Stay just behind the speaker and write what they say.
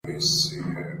see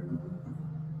it.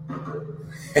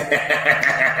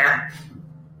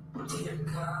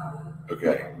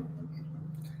 Okay.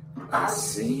 I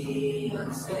see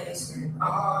your face in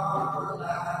all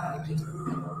I do.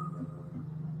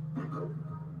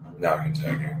 Now I can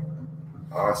tag you.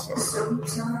 Awesome.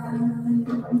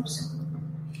 Sometimes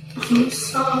it's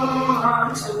so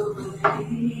hard to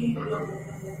believe it.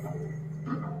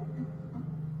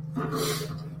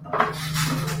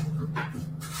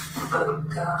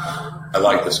 I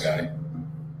like this guy.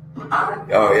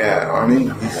 Oh yeah,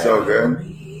 Arnie, he's so good.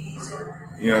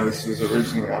 You know, this was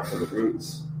originally off of the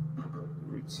Roots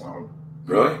song.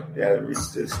 Really? Yeah, the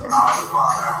Roots did a song.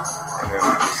 And then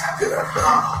we just did our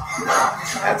thing. You know,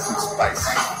 add some spice.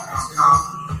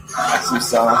 Add some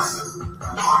sauce.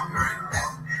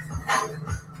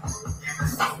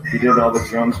 He did all the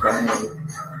drums by him.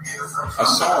 I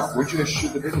saw it. Where'd you guys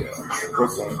shoot the video?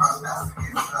 Brooklyn.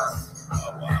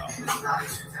 Oh, wow.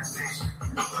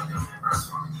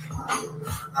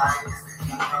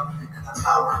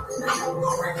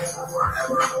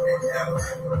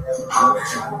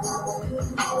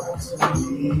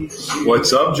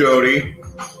 What's up, Jody?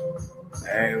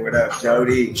 Hey, what up,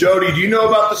 Jody? Jody, do you know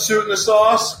about the suit and the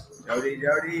sauce?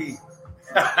 Jody.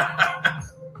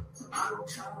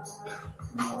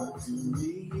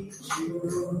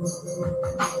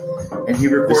 And he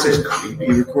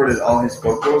recorded all his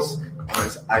vocals on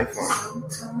his iPhone.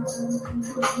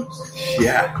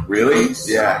 Yeah. Really?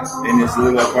 Yeah. In his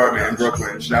little apartment in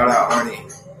Brooklyn. Shout out,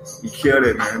 Arnie. He killed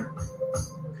it, man.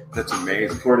 That's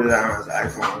amazing. Recorded it on his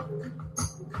iPhone.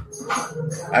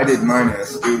 I did mine in a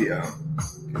studio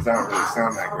because I don't really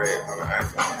sound that great on an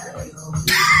iPhone.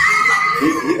 He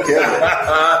killed it.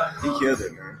 He killed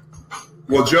it, man.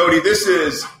 Well, Jody, this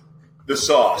is the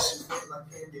sauce,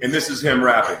 and this is him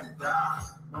rapping.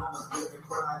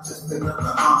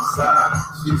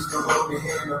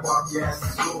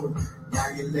 Now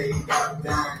you laid out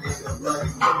dying in the bloody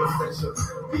pool. Set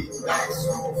your beat back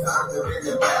soon. Found her in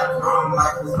the bathroom.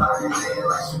 Like his body laying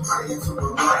like she praying to a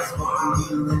black spot.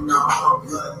 Needling all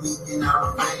blood leaking out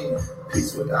of vein.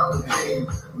 Peace without the pain.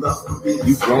 Love for being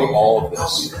You wrote all of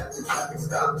this.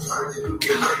 Stop trying to do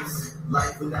the race.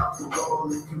 Life without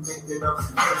parole and convicted of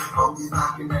some case. Police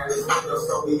knocking at his window,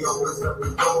 so he opens up the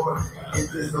door.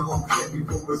 Enters the home clip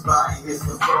before his body hits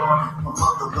the floor. A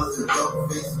mother was a dope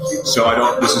face.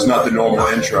 So this is not the normal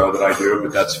intro that I do,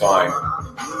 but that's fine.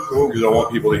 Cool, because I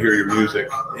want people to hear your music.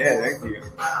 Yeah, thank you.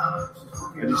 I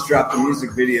just dropped a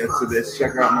music video to this.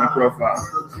 Check out my profile.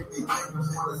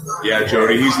 Yeah,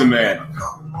 Jody, he's the man.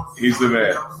 He's the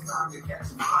man.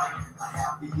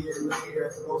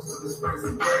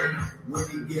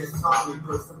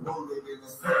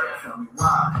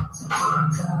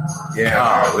 Yeah,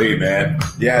 golly, man.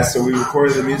 Yeah, so we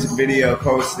recorded the music video,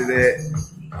 posted it.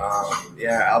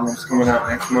 Album's coming out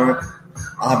next month.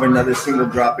 I'll have another single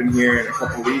dropping here in a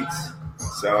couple weeks.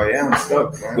 So yeah, I'm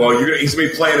stoked, man. Well, he's gonna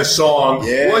be playing a song.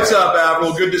 Yeah. What's up,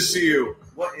 Avril? Good to see you.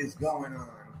 What is going on?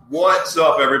 What's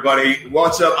up, everybody?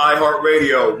 What's up,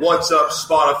 iHeartRadio? What's up,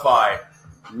 Spotify?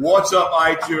 What's up,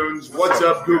 iTunes? What's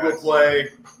up, Google Play?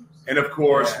 And of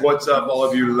course, what's up, all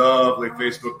of you lovely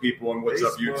Facebook people? And what's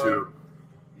up, YouTube?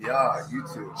 Yeah,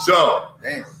 YouTube. So,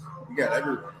 damn, you got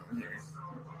everyone on here.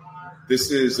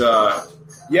 This is,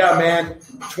 man,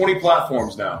 20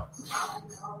 platforms now.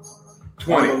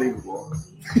 20. Unbelievable.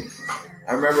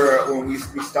 I remember when we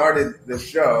started the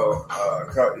show,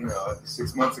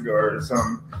 6 months ago or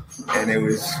something, and it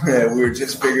was we were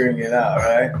just figuring it out,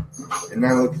 right? And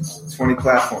now look, 20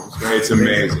 platforms. Man. It's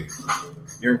amazing.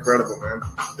 You're incredible, man.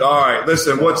 All right,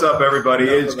 listen, what's up, everybody?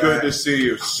 It's good to see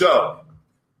you. So,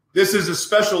 this is a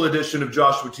special edition of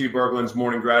Joshua T Berglan's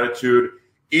Morning Gratitude,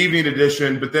 evening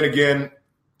edition. But then again,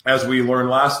 as we learned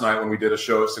last night when we did a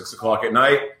show at 6 o'clock at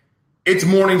night, it's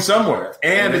morning somewhere,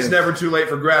 and it's never too late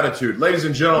for gratitude. Ladies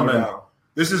and gentlemen,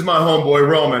 This is my homeboy,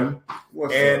 Roman.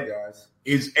 What's up, guys?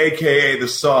 He's a.k.a. The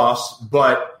Sauce,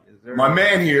 but my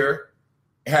man here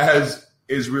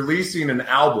is releasing an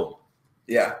album.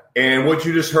 Yeah. And what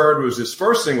you just heard was his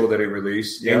first single that he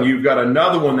released, and you've got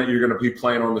another one that you're going to be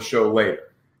playing on the show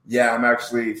later. Yeah, I'm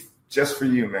actually, just for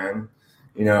you, man.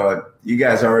 You know, you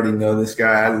guys already know this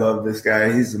guy. I love this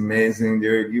guy. He's amazing,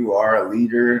 dude. You are a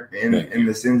leader in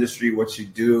this industry, what you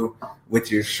do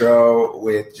with your show,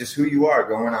 with just who you are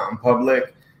going out in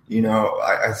public. You know,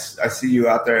 I see you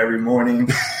out there every morning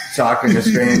talking to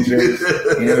strangers.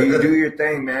 You know, you do your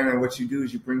thing, man, and what you do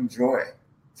is you bring joy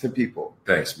to people.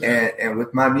 Thanks, man. And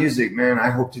with my music, man, I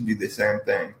hope to do the same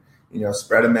thing. You know,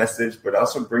 spread a message, but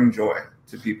also bring joy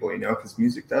to people, you know, because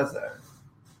music does that.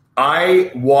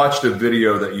 I watched a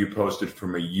video that you posted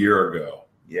from a year ago.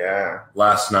 Yeah.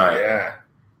 Last night. Yeah.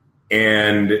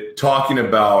 and talking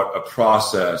about a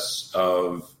process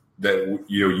of that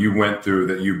you went through,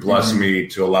 that you blessed me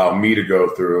to allow me to go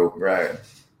through. Right.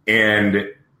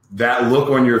 And that look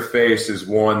on your face is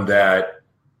one that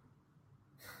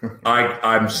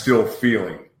I'm still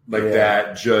feeling. Like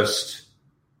that just,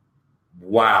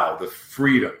 wow, the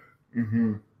freedom.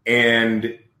 Mm-hmm.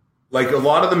 And like a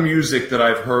lot of the music that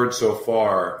I've heard so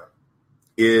far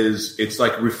it's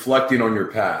like reflecting on your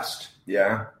past.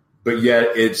 Yeah. But yet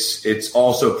it's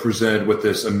also presented with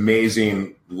this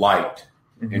amazing light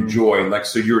and joy. And like,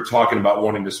 so you were talking about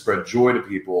wanting to spread joy to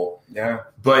people. Yeah.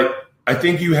 But I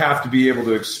think you have to be able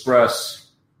to express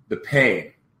the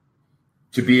pain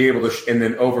to be able to, and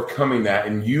then overcoming that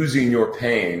and using your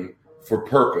pain for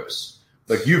purpose.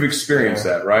 Like you've experienced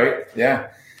that, right? Yeah.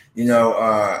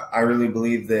 I really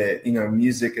believe that,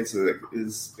 music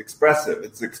is expressive.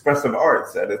 It's expressive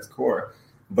arts at its core,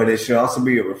 but it should also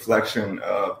be a reflection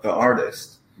of the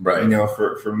artist. Right.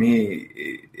 For me,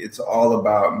 it's all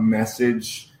about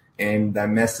message, and that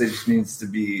message needs to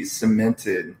be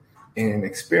cemented in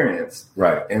experience.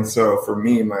 Right. And so for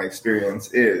me, my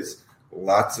experience is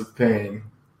lots of pain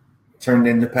turned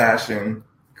into passion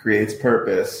creates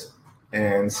purpose.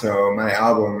 And so my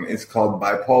album is called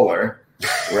Bipolar.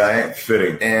 Right.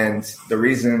 Fitting. And the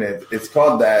reason it's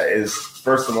called that is,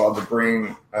 first of all, to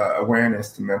bring awareness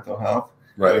to mental health.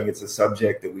 Right. I think it's a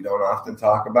subject that we don't often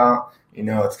talk about.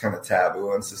 It's kind of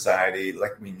taboo in society.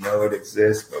 Like we know it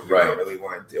exists, but we don't really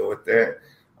want to deal with it.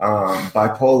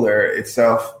 Bipolar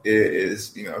itself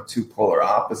is, two polar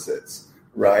opposites.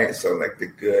 Right. So like the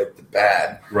good, the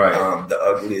bad, the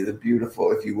ugly, the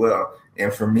beautiful, if you will.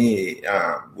 And for me,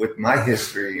 with my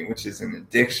history, which is an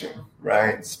addiction,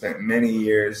 right? Spent many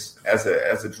years as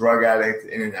a drug addict,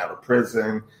 in and out of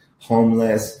prison,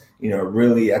 homeless,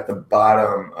 really at the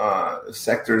bottom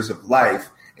sectors of life.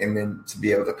 And then to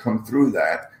be able to come through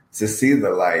that, to see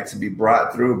the light, to be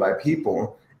brought through by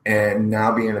people, and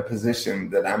now be in a position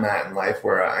that I'm at in life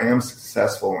where I am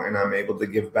successful and I'm able to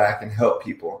give back and help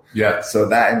people. Yeah. So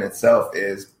that in itself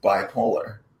is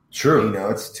bipolar. True.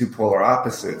 It's two polar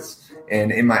opposites.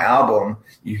 And in my album,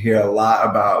 you hear a lot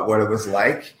about what it was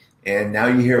like, and now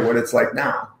you hear what it's like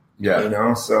now.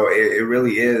 Yeah. So it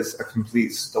really is a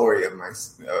complete story of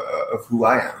of who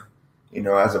I am,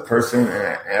 as a person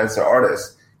and as an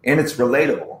artist, and it's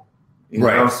relatable.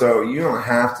 So you don't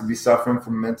have to be suffering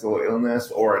from mental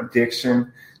illness or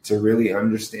addiction to really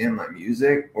understand my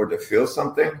music or to feel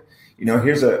something.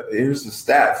 Here's a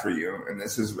stat for you, and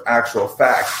this is actual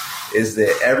fact, is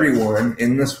that everyone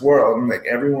in this world, like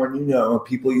everyone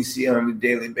people you see on a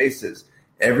daily basis,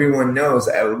 everyone knows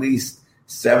at least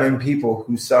 7 people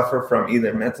who suffer from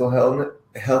either mental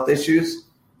health issues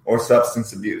or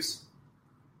substance abuse.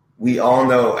 We all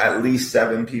know at least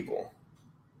 7 people.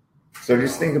 So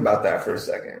just think about that for a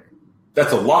second.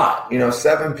 That's a lot.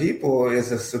 7 people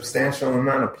is a substantial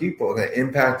amount of people that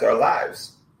impact our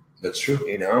lives. That's true.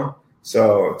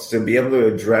 So to be able to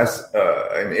address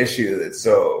an issue that's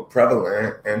so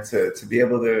prevalent, and to be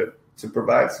able to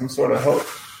provide some sort of hope.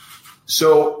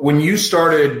 So when you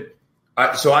started,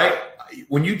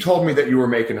 when you told me that you were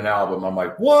making an album, I'm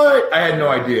like, what? I had no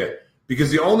idea,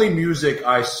 because the only music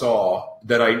I saw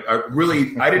that I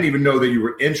didn't even know that you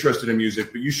were interested in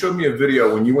music, but you showed me a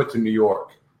video when you went to New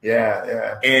York.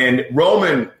 Yeah. And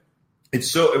Roman,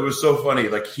 it was so funny.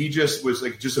 Like he just was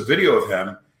like just a video of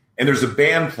him, and there's a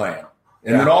band playing.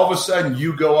 And then all of a sudden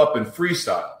you go up and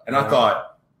freestyle. And I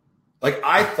thought,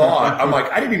 I'm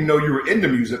like, I didn't even know you were into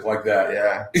music like that.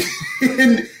 Yeah.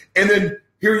 and then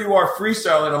here you are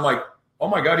freestyling. I'm like, oh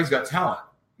my God, he's got talent.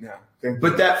 Yeah.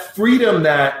 But that freedom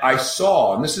that I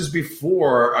saw, and this is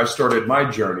before I started my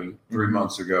journey 3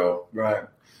 months ago. Right.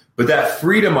 But that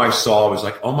freedom I saw was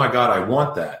like, oh my God, I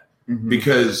want that.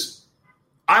 Because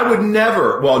I would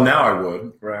never, well, now I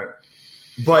would. Right.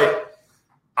 But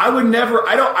I would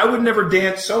never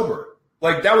dance sober.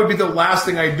 Like that would be the last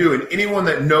thing I do. And anyone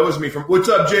that knows me from, what's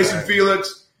up, Jason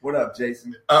Felix? What up,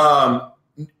 Jason? I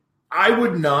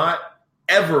would not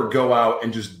ever go out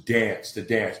and just dance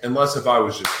unless if I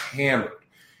was just hammered.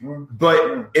 But,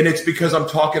 and it's because I'm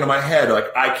talking to my head, like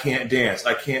I can't dance.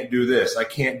 I can't do this. I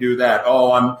can't do that.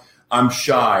 Oh, I'm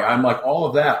shy. I'm like all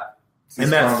of that.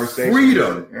 And that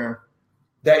freedom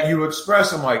that you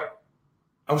express, I'm like,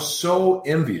 I was so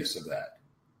envious of that.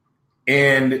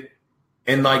 And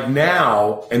like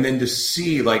now, and then to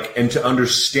see like, and to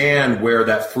understand where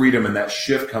that freedom and that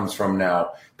shift comes from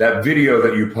now, that video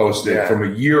that you posted from a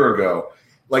year ago,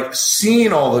 like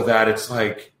seeing all of that, it's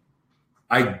like,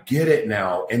 I get it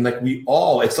now. And like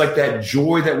it's like that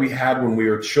joy that we had when we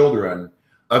were children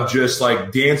of just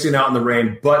like dancing out in the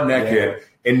rain, butt naked,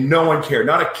 and no one cared.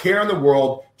 Not a care in the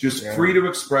world, just free to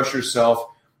express yourself.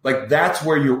 Like that's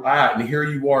where you're at. And here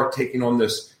you are taking on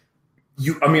this,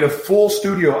 a full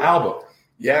studio album.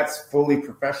 Yeah, it's fully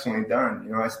professionally done.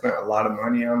 You know, I spent a lot of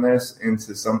money on this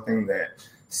into something that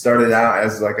started out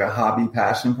as like a hobby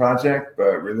passion project,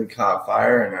 but really caught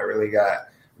fire. And I really got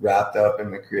wrapped up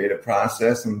in the creative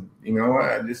process. And you know what?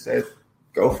 I just said,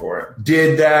 go for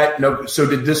it. So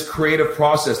did this creative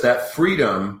process, that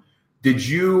freedom, did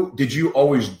you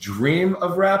always dream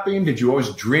of rapping? Did you always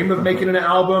dream of making an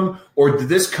album? Or did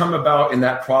this come about in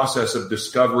that process of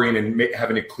discovering and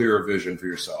having a clearer vision for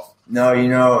yourself?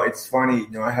 No, it's funny.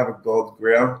 I have a gold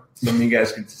grill. Some of you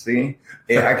guys can see.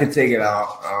 I could take it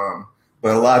out.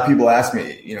 But a lot of people ask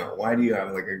me, why do you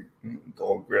have like a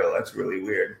gold grill? That's really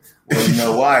weird. Well, you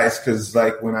know why? It's because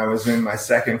like when I was in my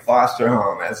second foster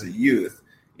home as a youth,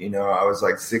 I was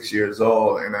like 6 years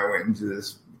old and I went into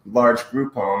this large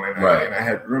group home and I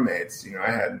had roommates.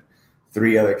 I had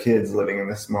 3 other kids living in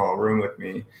this small room with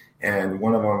me. And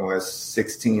one of them was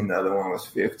 16, the other one was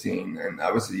 15. And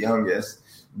I was the youngest,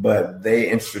 but they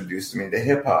introduced me to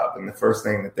hip hop. And the first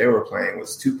thing that they were playing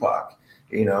was Tupac,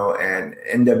 and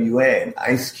NWA and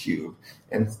Ice Cube.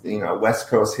 And, West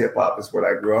Coast hip hop is what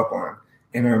I grew up on.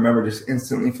 And I remember just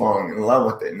instantly falling in love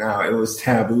with it. Now, it was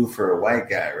taboo for a white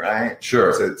guy, right?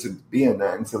 Sure. To be in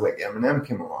that until like Eminem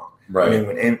came along. Right. I mean,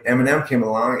 when Eminem came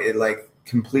along, it like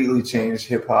completely changed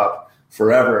hip hop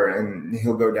forever. And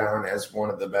he'll go down as one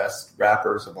of the best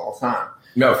rappers of all time.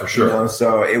 No, for sure.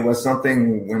 So it was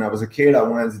something when I was a kid, I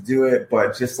wanted to do it.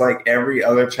 But just like every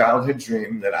other childhood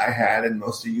dream that I had, and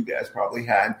most of you guys probably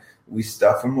had, we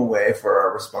stuff them away for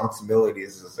our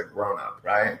responsibilities as a grown-up,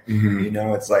 right? Mm-hmm.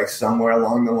 It's like somewhere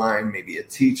along the line, maybe a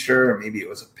teacher, or maybe it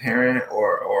was a parent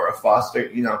or a foster,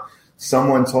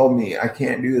 someone told me I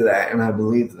can't do that, and I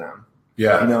believed them.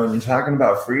 Yeah. And you're talking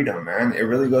about freedom, man. It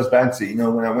really goes back to,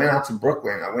 when I went out to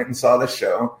Brooklyn, I went and saw the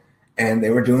show, and they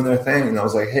were doing their thing, and I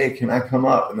was like, hey, can I come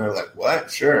up? And they're like,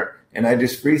 what? Sure. And I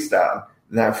just freestyled.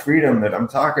 That freedom that I'm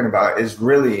talking about is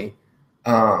really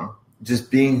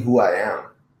just being who I am.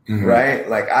 Mm-hmm. Right?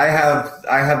 Like I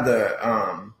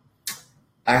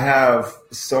have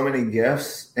so many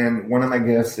gifts, and one of my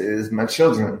gifts is my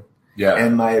children. Yeah.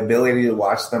 And my ability to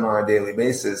watch them on a daily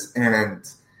basis. And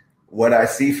what I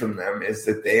see from them is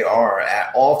that they are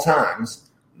at all times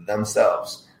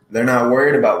themselves. They're not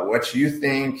worried about what you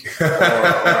think or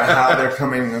how they're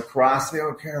coming across. They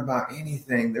don't care about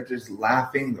anything. They're just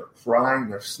laughing, they're crying,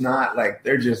 they're snot, like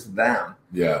they're just them.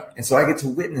 Yeah. And so I get to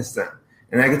witness them.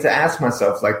 And I get to ask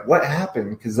myself, like, what happened?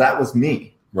 Because that was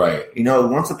me. Right.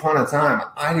 Once upon a time,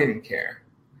 I didn't care.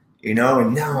 And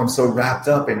now I'm so wrapped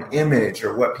up in image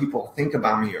or what people think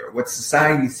about me or what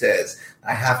society says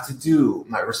I have to do,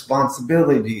 my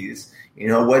responsibilities,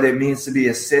 what it means to be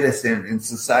a citizen in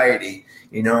society,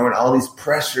 and all these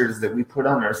pressures that we put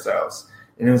on ourselves.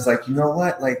 And it was like, you know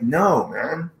what? Like, no,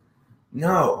 man,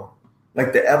 no.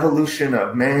 Like the evolution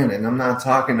of man, and I'm not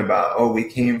talking about, we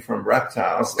came from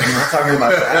reptiles. I'm not talking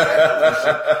about that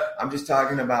evolution. I'm just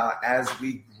talking about as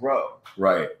we grow.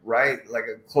 Right. Right? Like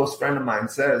a close friend of mine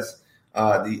says,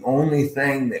 the only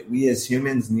thing that we as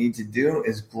humans need to do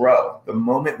is grow. The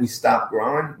moment we stop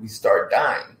growing, we start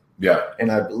dying. Yeah.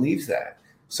 And I believe that.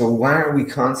 So why are we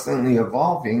constantly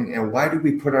evolving, and why do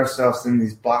we put ourselves in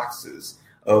these boxes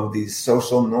of these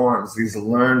social norms, these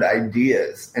learned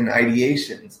ideas and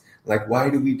ideations? Like, why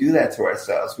do we do that to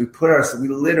ourselves? We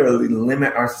literally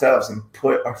limit ourselves and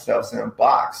put ourselves in a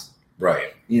box.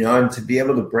 Right. And to be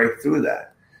able to break through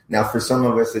that. Now, for some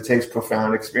of us, it takes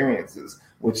profound experiences,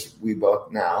 which we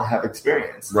both now have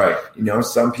experienced. Right.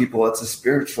 Some people, it's a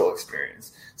spiritual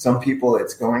experience. Some people,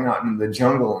 it's going out in the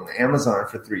jungle in the Amazon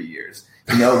for 3 years.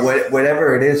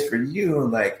 Whatever it is for you,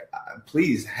 like,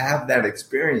 please have that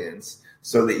experience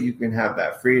so that you can have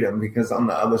that freedom, because on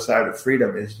the other side of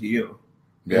freedom is you.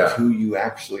 Yeah. It's who you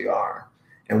actually are.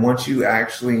 And once you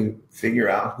actually figure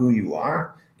out who you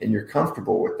are and you're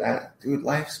comfortable with that, dude,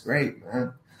 life's great,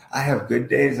 man. I have good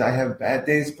days, I have bad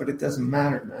days, but it doesn't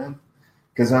matter, man.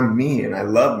 Because I'm me and I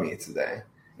love me today.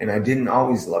 And I didn't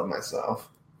always love myself.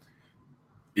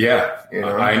 Yeah.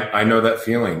 I know that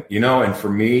feeling. And for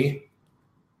me,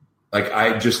 like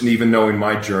I just even knowing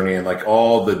my journey and like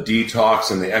all the detox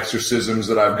and the exorcisms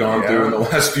that I've gone through in the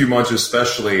last few months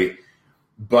especially,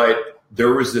 but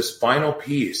there was this final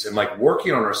piece, and like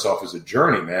working on ourselves is a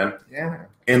journey, man. Yeah.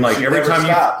 And like every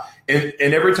time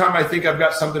every time I think I've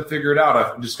got something figured out,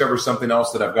 I discover something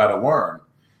else that I've got to learn.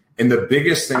 And the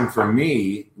biggest thing for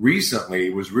me recently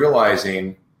was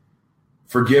realizing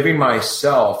forgiving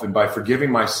myself. And by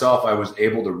forgiving myself, I was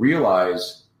able to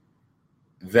realize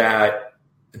that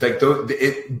like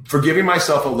forgiving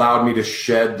myself allowed me to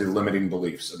shed the limiting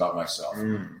beliefs about myself.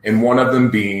 And one of them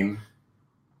being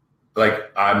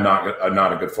like, I'm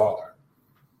not a good father.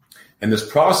 And this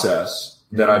process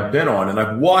that I've been on, and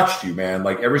I've watched you, man,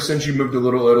 like ever since you moved to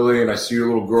Little Italy, and I see your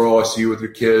little girl, I see you with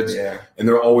your kids, and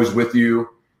they're always with you.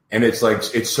 And it's like,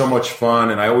 it's so much fun.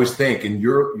 And I always think, and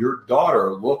your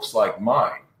daughter looks like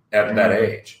mine at that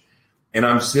age. And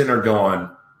I'm sitting there going,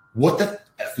 what the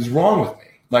F is wrong with me?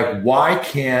 Like, why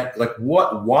can't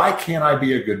I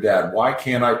be a good dad? Why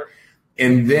can't I?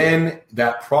 And then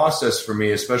that process for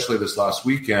me, especially this last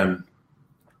weekend,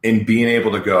 in being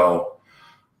able to go,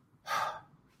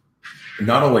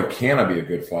 not only can I be a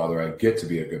good father, I get to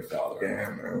be a good father.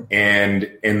 Yeah,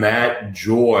 and that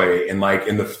joy, and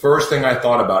the first thing I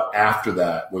thought about after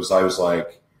that was, I was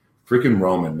like, freaking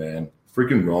Roman, man,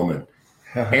 freaking Roman.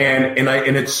 and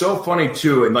it's so funny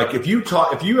too. And like, if you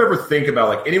ever think about,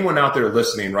 like, anyone out there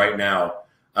listening right now,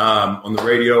 on the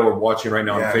radio or watching right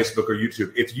now on Facebook or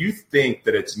YouTube, if you think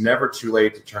that it's never too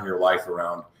late to turn your life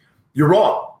around, you're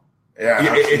wrong. Yeah,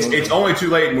 it's only too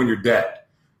late when you're dead,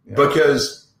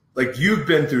 because like, you've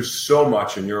been through so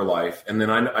much in your life, and then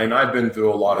I've been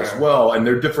through a lot as well, and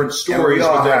they're different stories.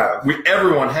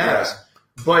 Everyone has,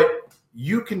 but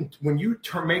you can, when you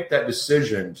make that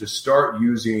decision to start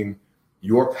using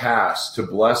your past to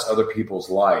bless other people's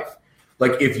life.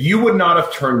 Like, if you would not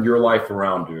have turned your life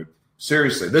around, dude,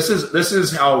 seriously, this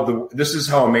is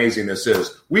how amazing this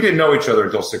is. We didn't know each other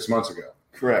until 6 months ago.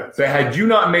 Correct. But had you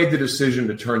not made the decision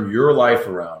to turn your life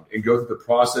around and go through the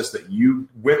process that you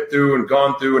went through and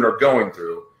gone through and are going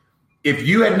through, if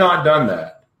you had not done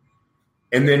that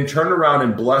and then turned around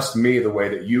and blessed me the way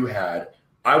that you had,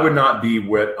 I would not be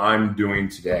what I'm doing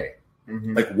today.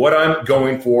 Like, what I'm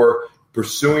going for,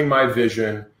 pursuing my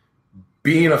vision,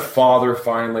 being a father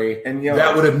finally, and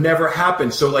that would have never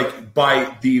happened. So, like,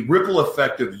 by the ripple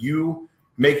effect of you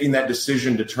making that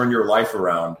decision to turn your life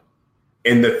around,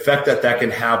 and the effect that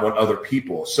can have on other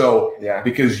people. So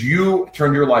because you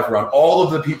turned your life around, all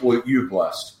of the people that you've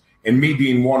blessed, and me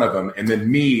being one of them, and then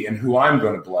me and who I'm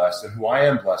going to bless and who I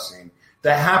am blessing,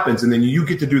 that happens. And then you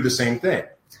get to do the same thing.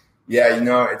 Yeah,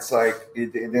 it's like,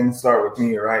 it didn't start with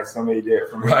me, right? Somebody did it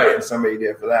for me, and somebody did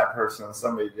it for that person, and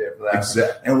somebody did it for that person.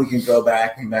 And we can go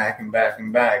back and back and back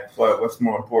and back. But what's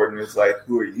more important is, like,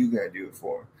 who are you going to do it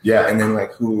for? Yeah. And then,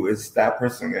 like, who is that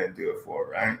person going to do it for,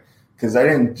 right? Because I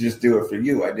didn't just do it for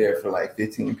you. I did it for like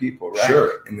 15 people, right?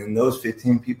 Sure. And then those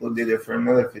 15 people did it for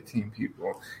another 15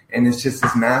 people. And it's just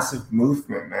this massive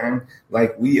movement, man.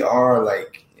 Like, we are,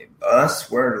 like, us,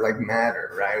 we're like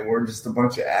matter, right? We're just a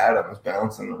bunch of atoms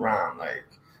bouncing around. Like,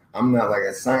 I'm not like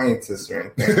a scientist or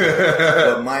anything,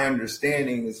 but my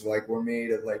understanding is, like, we're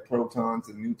made of like protons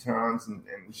and neutrons and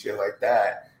shit like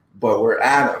that. But we're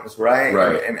atoms, right?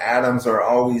 And atoms are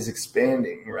always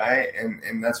expanding, right?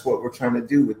 And that's what we're trying to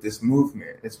do with this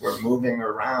movement. It's we're moving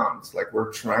around. It's like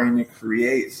we're trying to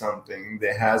create something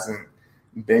that hasn't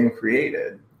been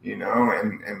created,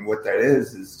 And what that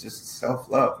is just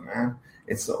self-love, man.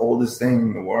 It's the oldest thing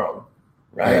in the world,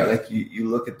 right? Yeah. Like, you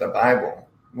look at the Bible.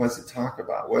 What does it talk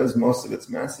about? What is most of its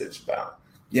message about?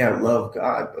 Yeah, love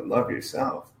God, but love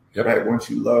yourself, right? Once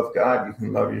you love God, you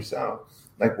can love yourself.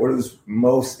 Like, what are those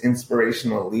most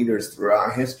inspirational leaders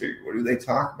throughout history? What do they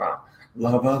talk about?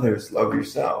 Love others, love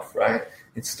yourself, right?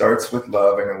 It starts with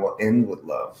love and it will end with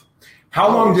love.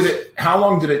 How long did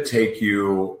it take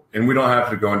you, and we don't have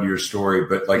to go into your story,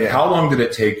 but like, how long did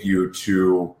it take you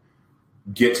to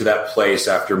get to that place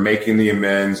after making the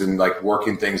amends and like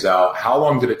working things out? How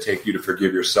long did it take you to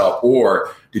forgive yourself?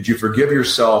 Or did you forgive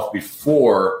yourself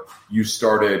before you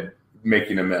started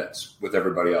making amends with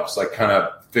everybody else, like kind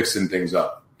of fixing things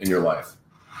up in your life?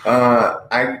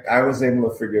 I was able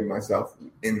to forgive myself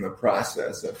in the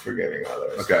process of forgiving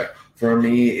others. Okay. For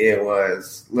me, it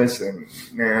was, listen,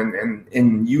 man,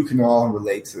 and you can all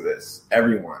relate to this,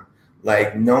 everyone.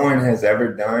 Like, no one has ever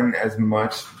done as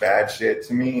much bad shit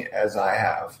to me as I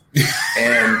have.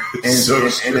 And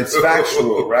it's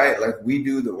factual, right? Like, we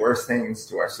do the worst things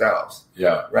to ourselves.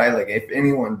 Yeah. Right? Like, if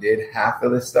anyone did half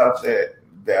of the stuff that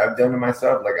I've done to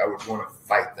myself, like, I would want to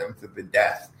fight them to the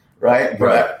death, right?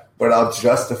 But I'll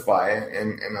justify it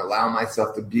and allow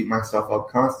myself to beat myself up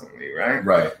constantly, right?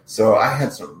 Right. So I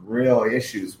had some real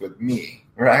issues with me,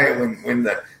 right? When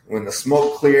the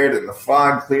smoke cleared and the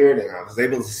fog cleared and I was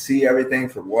able to see everything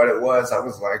for what it was, I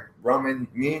was like, Roman,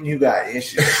 me and you got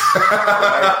issues. Right?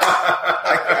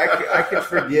 I could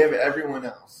forgive everyone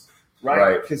else,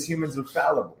 right? Because humans are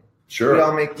fallible. Sure. We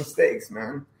all make mistakes,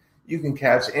 man. You can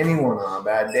catch anyone on a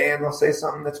bad day and they'll say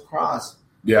something that's cross.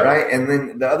 Yeah. Right. And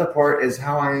then the other part is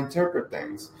how I interpret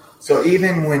things. So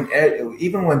even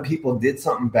when people did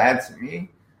something bad to me,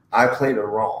 I played a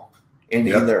role in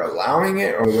either allowing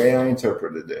it or the way I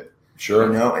interpreted it. Sure.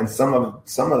 You know, and some of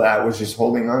that was just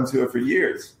holding on to it for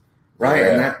years. Right.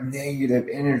 Yeah. And that negative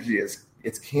energy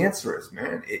it's cancerous,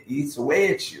 man. It eats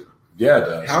away at you. Yeah, it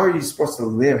does. How are you supposed to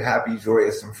live happy,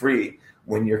 joyous, and free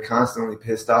when you're constantly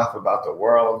pissed off about the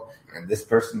world and this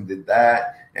person did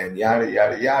that and yada,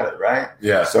 yada, yada, right?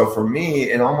 Yeah. So for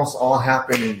me, it almost all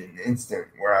happened in an instant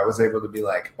where I was able to be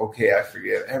like, okay, I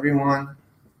forgive everyone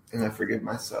and I forgive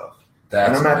myself.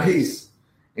 And I'm at peace.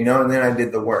 You know, and then I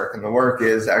did the work. And the work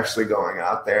is actually going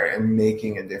out there and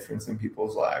making a difference in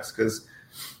people's lives.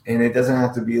 And it doesn't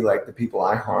have to be like the people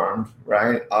I harmed,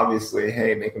 right? Obviously,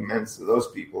 hey, make amends to those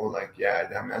people. Like, yeah,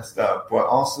 I messed up. But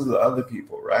also the other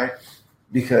people, right?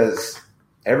 Because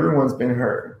everyone's been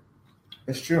hurt.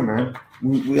 It's true, man.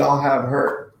 We all have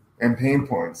hurt and pain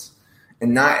points.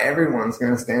 And not everyone's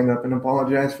going to stand up and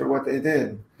apologize for what they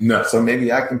did. No. So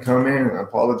maybe I can come in and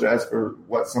apologize for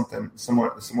what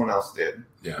someone else did.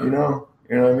 Yeah. You know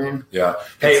what I mean? Yeah.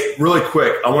 Hey, really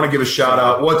quick, I want to give a shout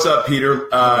out. What's up, Peter?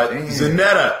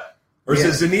 Zanetta. Or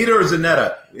is it Zanetta or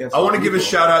Zanetta? I want to give a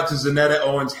shout out to Zanetta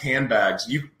Owens Handbags.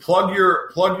 You plug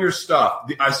your stuff.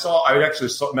 I actually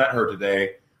met her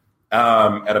today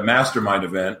at a mastermind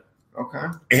event. Okay.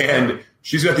 And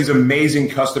she's got these amazing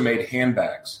custom made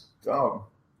handbags. Oh.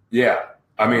 Yeah.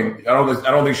 I mean, I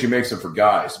don't think she makes them for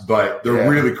guys, but they're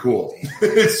really cool.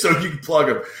 So you can plug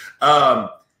them.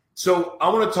 So I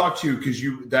want to talk to you because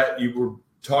you were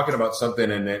talking about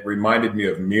something and it reminded me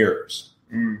of mirrors.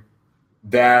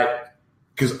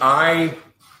 Because I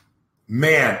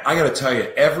got to tell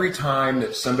you, every time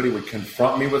that somebody would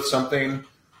confront me with something,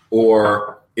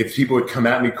 or if people would come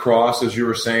at me cross, as you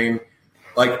were saying,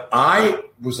 like I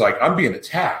was like, I'm being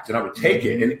attacked, and I would take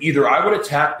it, and either I would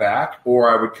attack back, or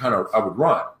I would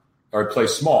run, or I'd play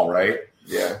small, right?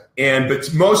 Yeah.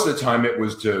 But most of the time it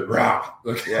was to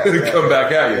come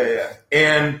back at you.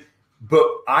 Yeah. But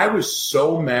I was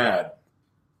so mad.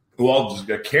 Well, I'll just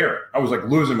get Karen. I was like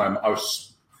losing I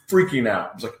was freaking out.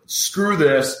 I was like, screw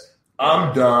this.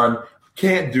 I'm done.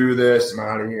 Can't do this. I'm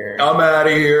out of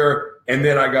here. And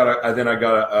then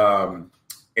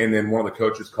and then one of the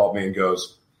coaches called me and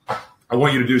goes, I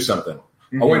want you to do something.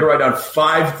 I want you to write down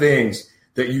 5 things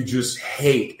that you just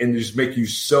hate and just make you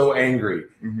so angry.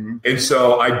 And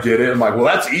so I did it. I'm like, well,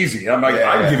 that's easy. I'm like,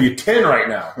 I can give you 10 right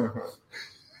now.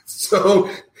 So,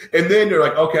 and then you're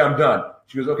like, okay, I'm done.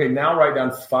 She goes, okay, now write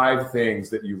down 5 things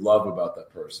that you love about that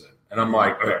person. And I'm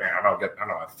like, okay, I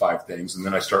don't have 5 things. And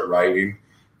then I start writing.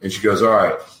 And she goes, all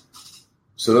right,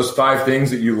 so those 5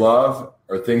 things that you love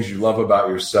are things you love about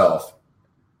yourself.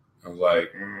 I was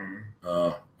like,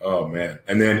 oh man.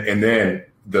 And then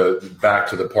the back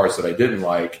to the parts that I didn't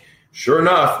like, sure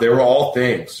enough, they were all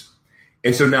things.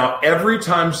 And so now every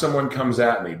time someone comes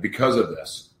at me because of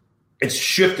this, it's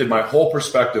shifted my whole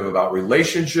perspective about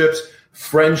relationships,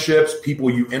 friendships, people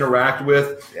you interact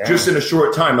with, just in a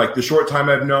short time. Like the short time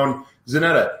I've known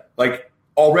Zanetta, like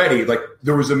already, like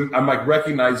I'm like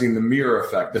recognizing the mirror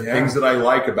effect, the things that I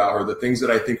like about her, the things that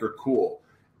I think are cool.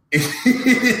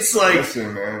 It's like,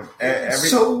 listen, man,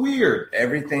 so weird.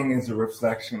 Everything is a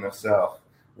reflection of self,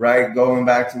 right? Going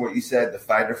back to what you said, the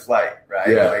fight or flight, right?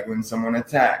 Yeah. Like when someone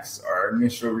attacks, our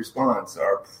initial response,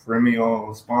 our primeval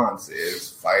response is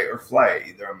fight or flight.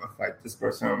 Either I'm going to fight this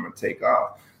person or I'm going to take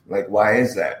off. Like, why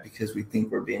is that? Because we think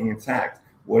we're being attacked.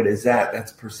 What is that?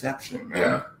 That's perception, man.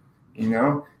 Yeah. You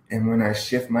know? And when I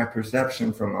shift my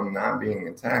perception from I'm not being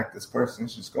attacked, this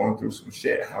person's just going through some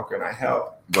shit. How can I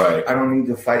help? Right. I don't need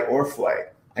to fight or flight.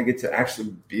 I get to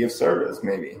actually be of service,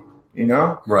 maybe, you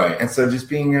know? Right. And so just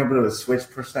being able to switch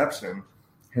perception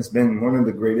has been one of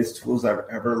the greatest tools I've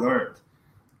ever learned.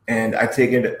 And I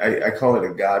take it, I call it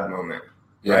a God moment,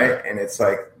 right? And it's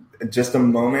like just a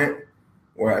moment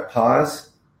where I pause.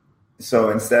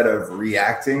 So instead of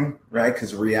reacting, right?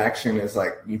 Because reaction is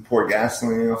like you pour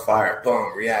gasoline in a fire,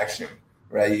 boom, reaction,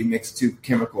 right? You mix 2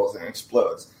 chemicals and it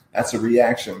explodes. That's a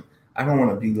reaction. I don't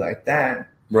want to be like that.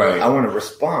 Right. I want to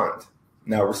respond.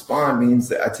 Now, respond means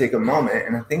that I take a moment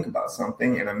and I think about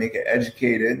something and I make it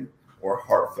educated or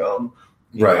heartfelt,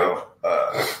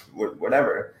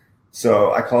 whatever.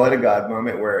 So I call it a God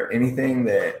moment, where anything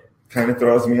that kind of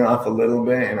throws me off a little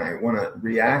bit and I want to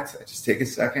react, I just take a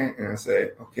second and I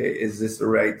say, okay, is this the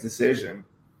right decision?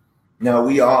 Now,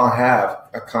 we all have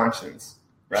a conscience,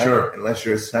 right? Sure. Unless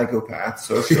you're a psychopath,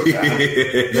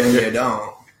 sociopath, then you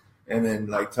don't. And then,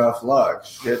 like, tough luck.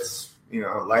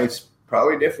 Life's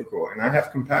probably difficult. And I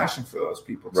have compassion for those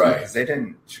people, too, right? Because they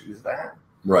didn't choose that.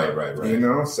 Right. You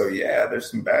know? So, yeah, there's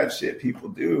some bad shit people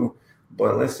do.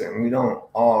 But listen, we don't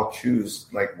all choose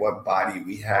like what body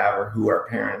we have or who our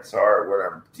parents are or what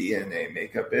our DNA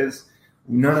makeup is.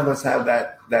 None of us have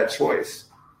that choice.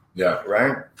 Yeah.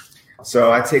 Right.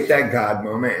 So I take that God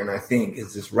moment and I think,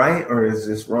 is this right or is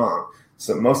this wrong?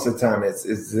 So most of the time it's,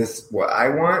 is this what I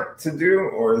want to do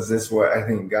or is this what I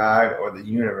think God or the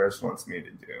universe wants me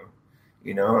to do?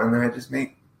 You know, and then I just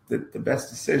make the best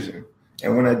decision.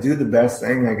 And when I do the best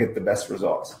thing, I get the best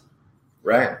results.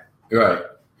 Right. Right.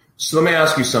 So let me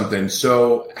ask you something.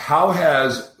 So how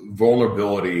has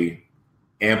vulnerability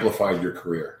amplified your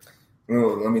career?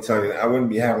 Well, let me tell you, I wouldn't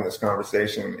be having this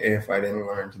conversation if I didn't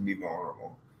learn to be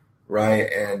vulnerable.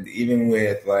 Right. And even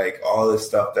with like all this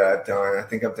stuff that I've done, I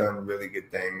think I've done really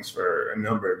good things for a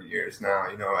number of years now.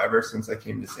 You know, ever since I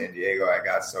came to San Diego, I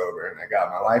got sober and I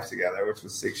got my life together, which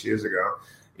was 6 years ago.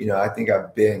 You know, I think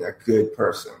I've been a good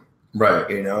person. Right.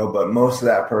 You know, but most of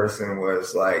that person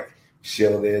was like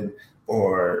shielded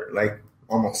or like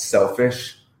almost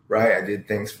selfish. Right. I did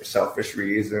things for selfish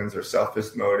reasons or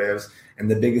selfish motives.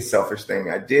 And the biggest selfish thing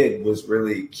I did was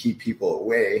really keep people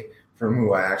away from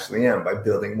who I actually am by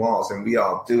building walls. And we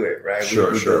all do it, right?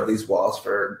 Sure, we sure. build these walls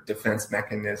for defense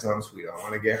mechanisms. We don't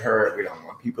want to get hurt. We don't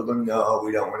want people to know.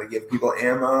 We don't want to give people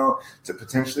ammo to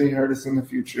potentially hurt us in the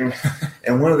future.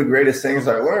 And one of the greatest things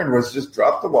I learned was just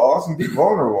drop the walls and be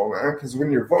vulnerable, man. Because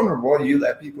when you're vulnerable, you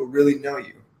let people really know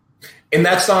you. And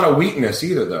that's not a weakness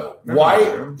either, though. No, Why?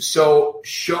 no. So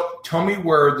tell me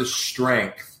where the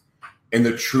strength and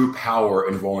the true power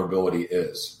in vulnerability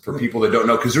is for people that don't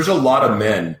know. Because there's a lot of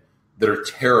men that are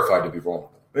terrified to be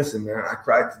vulnerable. Listen, man, I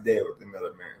cried today with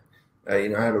another man. You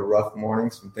know, I had a rough morning.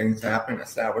 Some things happened. I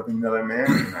sat with another man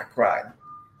and I cried.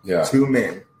 Yeah. 2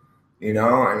 men. You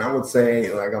know, and I would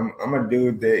say, like, I'm a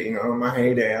dude that, you know, in my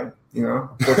heyday, I'm a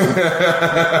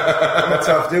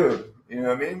tough dude. You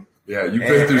know what I mean? Yeah, you've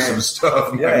been through some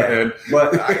stuff, man.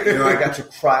 But I got to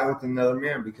cry with another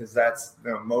man because that's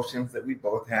the emotions that we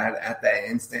both had at that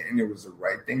instant, and it was the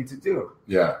right thing to do.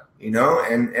 Yeah. You know,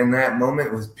 and that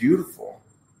moment was beautiful.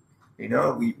 You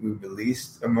know, we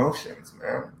released emotions,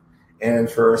 man.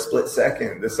 And for a split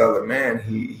second, this other man,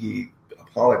 he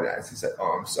apologized. He said,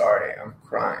 "Oh, I'm sorry, I'm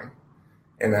crying."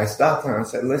 And I stopped him and I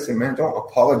said, "Listen, man, don't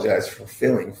apologize for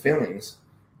feeling feelings.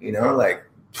 You know, like,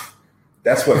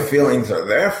 that's what feelings are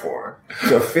there for,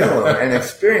 to feel them and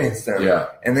experience them." Yeah.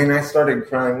 And then I started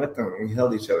crying with them and we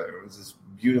held each other. It was this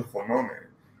beautiful moment.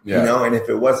 Yeah. You know, and if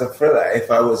it wasn't for that, if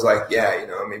I was like, yeah, you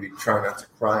know, maybe try not to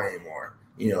cry anymore,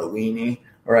 you know, weenie,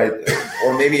 right?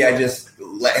 Or maybe I just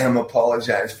let him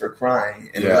apologize for crying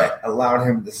and allowed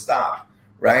him to stop,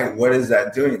 right? What is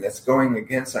that doing? That's going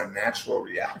against our natural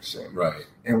reaction. Right.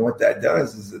 And what that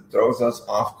does is it throws us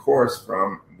off course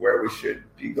from where we should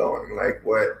be going, like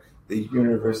what the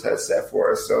universe has set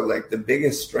for us. So like the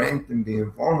biggest strength in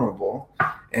being vulnerable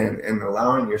and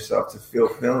allowing yourself to feel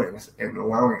feelings and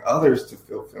allowing others to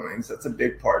feel feelings, that's a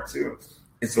big part too.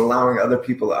 It's allowing other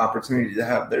people the opportunity to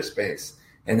have their space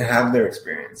and have their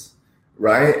experience,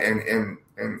 right? And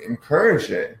encourage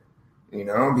it, you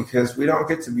know, because we don't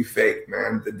get to be fake,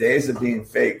 man. The days of being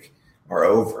fake are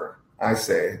over, I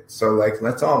say. So like,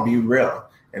 let's all be real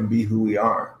and be who we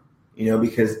are, you know,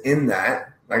 because in that,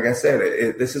 like I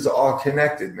said, this is all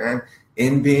connected, man.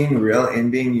 In being real,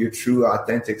 in being your true,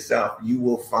 authentic self, you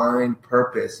will find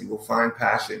purpose. You will find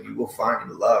passion. You will find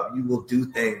love. You will do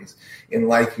things in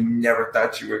life you never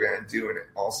thought you were going to do, and it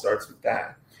all starts with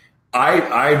that.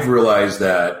 I've realized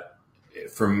that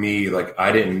for me, like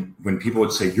when people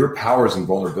would say, your power is in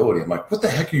vulnerability, I'm like, what the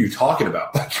heck are you talking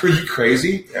about? Like, are you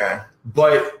crazy? Yeah.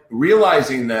 But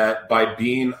realizing that by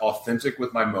being authentic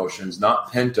with my emotions,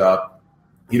 not pent up,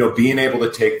 you know, being able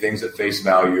to take things at face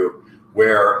value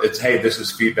where it's, hey, this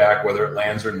is feedback, whether it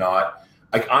lands or not.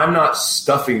 Like, I'm not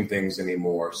stuffing things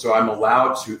anymore. So I'm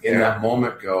allowed to, in that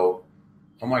moment, go,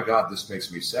 oh my God, this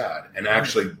makes me sad, and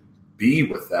actually be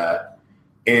with that.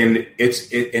 And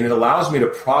it allows me to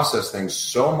process things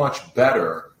so much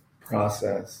better.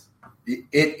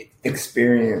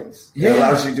 Experience. Yeah. It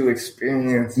allows you to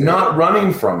experience it. Not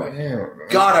running from it. Yeah,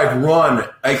 God, I've run.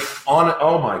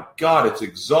 Oh my God, it's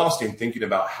exhausting thinking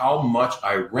about how much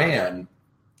I ran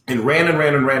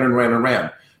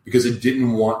because I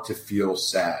didn't want to feel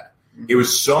sad. It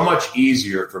was so much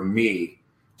easier for me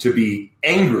to be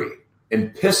angry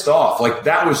and pissed off. Like,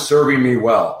 that was serving me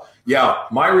well. Yeah,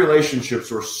 my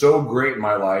relationships were so great in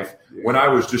my life when I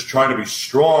was just trying to be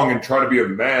strong and try to be a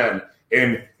man.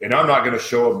 And I'm not going to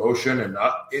show emotion and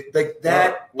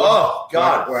God.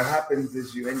 What happens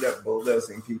is you end up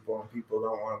bulldozing people, and people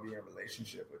don't want to be in a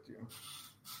relationship with you.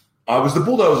 I was the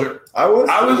bulldozer. I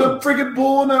was a freaking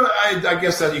bull. And I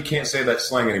guess that you can't say that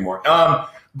slang anymore.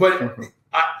 But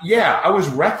I was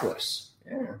reckless.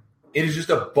 Yeah. It is just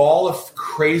a ball of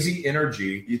crazy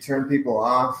energy. You turn people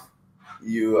off.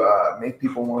 you make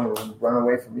people want to run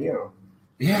away from you.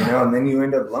 Yeah. You know, and then you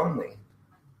end up lonely.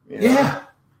 You know? Yeah.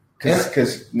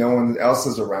 Because no one else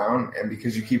is around, and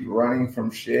because you keep running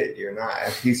from shit, you're not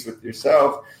at peace with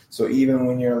yourself. So even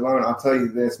when you're alone, I'll tell you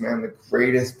this, man, the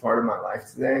greatest part of my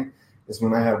life today is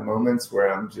when I have moments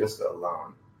where I'm just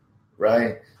alone,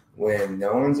 right? When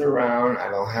no one's around,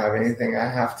 I don't have anything I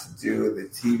have to do, the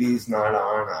TV's not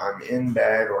on, I'm in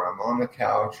bed or I'm on the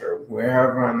couch or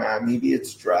wherever I'm at. Maybe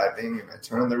it's driving and I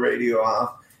turn the radio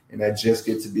off and I just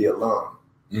get to be alone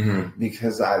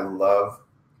because I love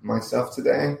myself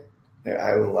today.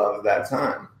 I love that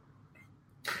time.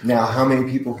 Now, how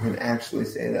many people can actually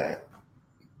say that?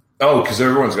 Oh, because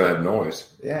everyone's going to have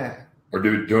noise. Yeah. Or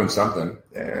doing something.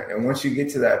 Yeah. And once you get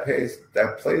to that place,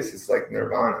 it's like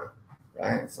nirvana,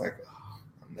 right? It's like, oh,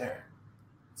 I'm there.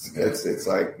 It's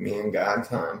like me and God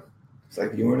time. It's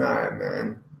like you and I,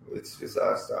 man. It's just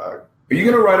us, dog. Are you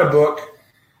going to write a book?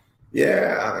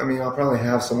 Yeah. I mean, I'll probably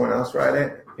have someone else write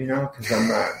it, you know, because I'm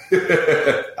not.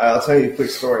 I'll tell you a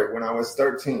quick story. When I was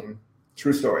 13,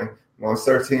 true story. When I was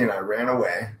 13, I ran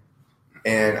away,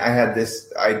 and I had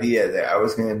this idea that I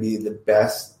was going to be the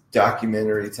best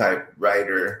documentary type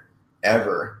writer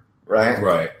ever, right?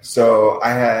 Right. So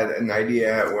I had an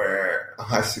idea where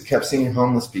I kept seeing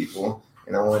homeless people,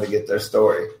 and I wanted to get their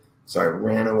story. So I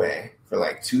ran away for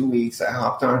like 2 weeks. I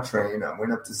hopped on a train. I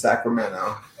went up to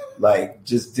Sacramento, like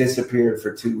just disappeared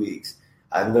for 2 weeks.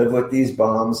 I lived with these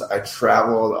bums. I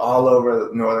traveled all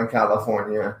over Northern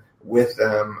California with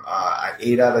them. I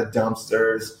ate out of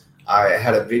dumpsters. I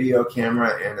had a video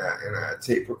camera and a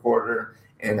tape recorder,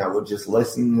 and I would just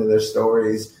listen to their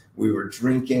stories. We were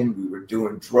drinking. We were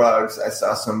doing drugs. I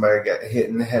saw somebody get hit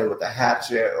in the head with a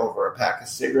hatchet over a pack of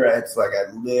cigarettes. Like,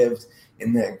 I lived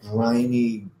in that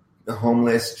grimy,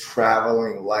 homeless,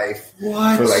 traveling life for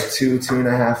like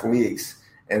 2.5 weeks.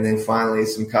 And then finally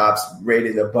some cops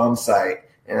raided a bum site,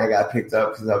 and I got picked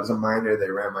up because I was a minor.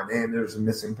 They ran my name. There was a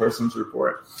missing persons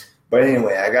report. But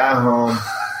anyway, I got home.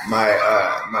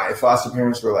 My foster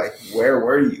parents were like, where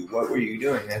were you? What were you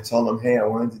doing? And I told them, hey, I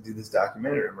wanted to do this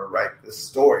documentary. I'm going to write this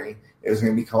story. It was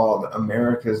going to be called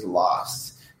America's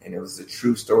Lost. And it was the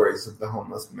true stories of the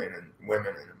homeless men and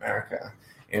women in America.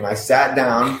 And I sat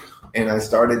down and I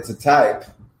started to type.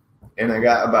 And I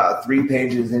got about 3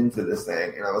 pages into this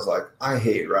thing, and I was like, I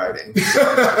hate writing.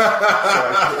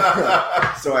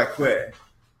 So I quit.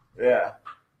 Yeah.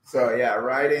 So, yeah,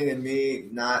 writing and me,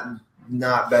 not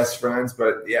best friends.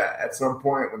 But, yeah, at some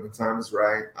point when the time is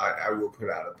right, I will put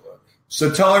out a book.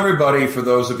 So tell everybody, for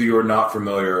those of you who are not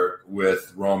familiar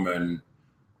with Roman,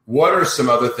 what are some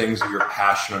other things that you're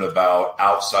passionate about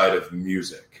outside of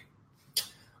music?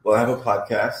 Well, I have a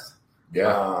podcast.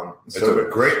 Yeah, it's a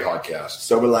great podcast.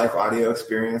 Sober Life Audio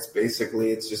Experience.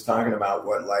 Basically, it's just talking about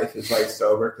what life is like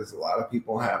sober, because a lot of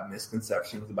people have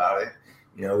misconceptions about it.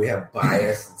 You know, we have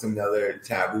bias. It's another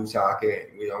taboo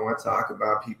topic. We don't want to talk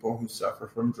about people who suffer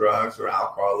from drugs or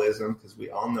alcoholism, because we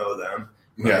all know them.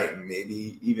 Right? Yeah.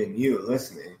 Maybe even you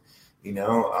listening. You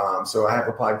know, so I have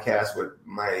a podcast with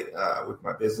my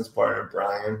business partner,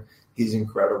 Brian. He's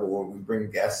incredible. We bring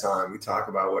guests on. We talk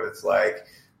about what it's like.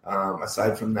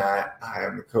 Aside from that, I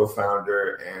am the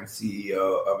co-founder and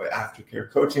CEO of an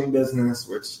aftercare coaching business,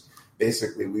 which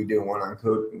basically we do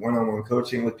one-on-one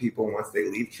coaching with people once they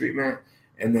leave treatment.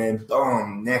 And then,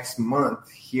 boom, next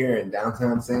month here in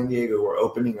downtown San Diego, we're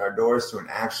opening our doors to an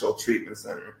actual treatment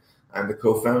center. I'm the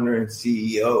co-founder and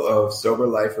CEO of Sober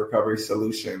Life Recovery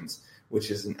Solutions, which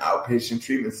is an outpatient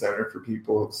treatment center for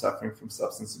people suffering from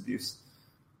substance abuse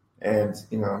and,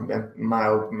 you know,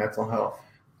 mild mental health.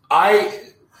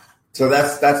 So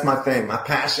that's my thing. My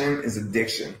passion is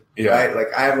addiction, right? Like,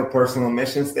 I have a personal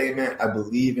mission statement. I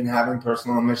believe in having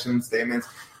personal mission statements.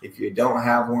 If you don't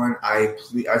have one, I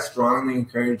strongly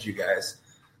encourage you guys.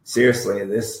 Seriously,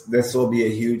 this will be a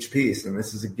huge piece, and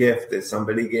this is a gift that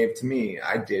somebody gave to me.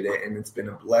 I did it, and it's been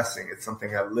a blessing. It's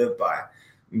something I live by.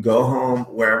 Go home,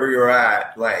 wherever you're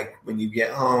at, like when you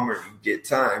get home or you get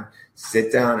time,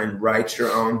 sit down and write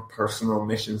your own personal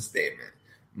mission statement.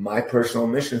 My personal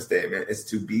mission statement is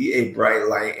to be a bright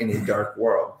light in a dark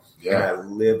world. Yeah. And I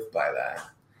live by that.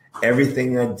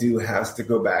 Everything I do has to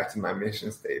go back to my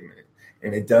mission statement.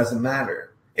 And it doesn't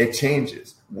matter. It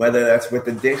changes. Whether that's with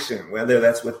addiction, whether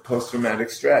that's with post-traumatic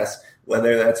stress,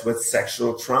 whether that's with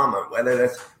sexual trauma, whether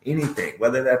that's anything,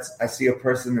 whether that's I see a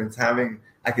person that's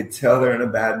I could tell they're in a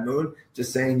bad mood,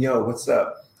 just saying, yo, what's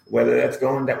up? Whether that's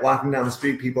walking down the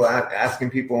street, people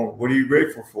asking people, what are you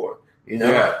grateful for? You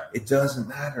know, It doesn't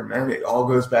matter, man. It all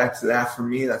goes back to that for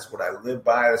me. That's what I live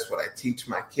by. That's what I teach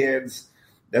my kids.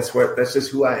 That's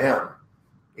just who I am.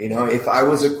 You know, if I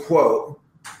was a quote,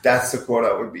 that's the quote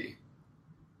I would be.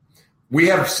 We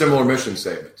have similar mission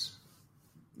statements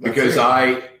because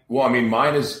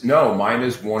mine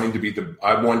is wanting to be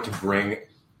I want to bring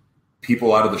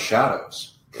people out of the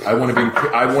shadows. I want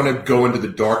to go into the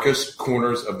darkest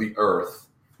corners of the earth,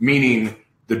 meaning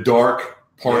the dark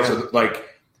parts of like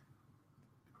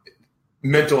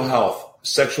mental health,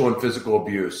 sexual and physical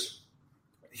abuse,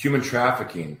 human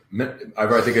trafficking.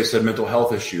 I think I said mental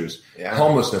health issues,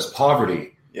 homelessness,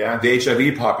 poverty, the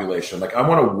HIV population. Like I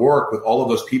want to work with all of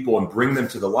those people and bring them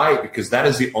to the light because that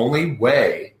is the only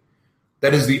way.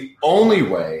 That is the only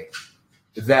way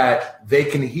that they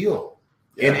can heal.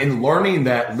 Yeah. And learning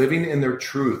that living in their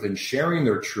truth and sharing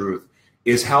their truth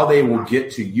is how they will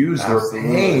get to use their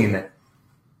pain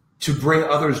to bring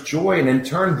others joy and in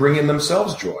turn bring in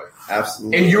themselves joy.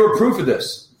 Absolutely. And you're proof of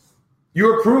this.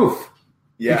 You're proof.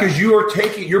 Yeah. Because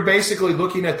you're basically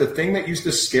looking at the thing that used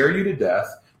to scare you to death,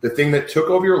 the thing that took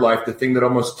over your life, the thing that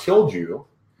almost killed you.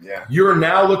 Yeah. You're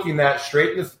now looking that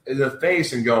straight in the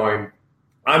face and going,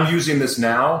 I'm using this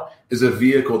now as a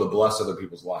vehicle to bless other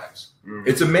people's lives. Mm.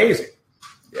 It's amazing.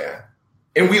 Yeah.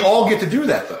 And we all get to do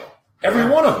that, though. Every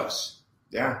one of us.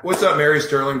 Yeah. What's up, Mary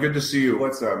Sterling? Good to see you.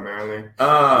 What's up, Marilyn?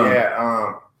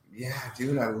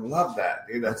 Dude, I love that.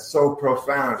 Dude, that's so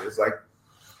profound. It's like,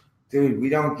 dude, we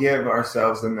don't give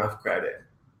ourselves enough credit.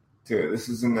 Dude, this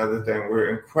is another thing. We're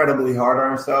incredibly hard on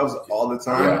ourselves all the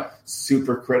time,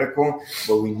 super critical,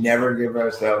 but we never give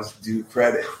ourselves due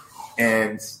credit.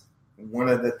 And one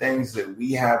of the things that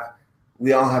we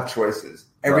all have choices.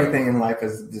 Everything in life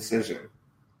is a decision.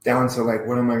 Down to like,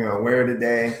 what am I going to wear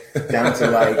today? Down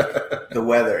to like the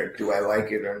weather. Do I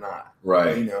like it or not?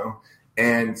 Right. You know?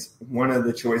 And one of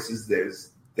the choices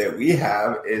that we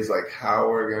have is like how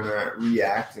we're going to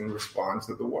react and respond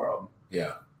to the world.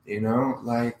 Yeah. You know,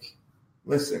 like,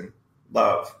 listen,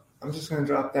 love. I'm just going to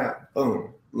drop that.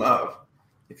 Boom. Love.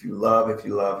 If you love,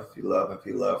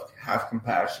 have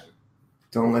compassion.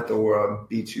 Don't let the world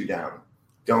beat you down.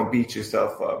 Don't beat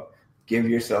yourself up. Give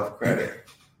yourself credit,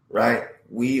 right?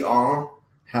 We all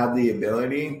have the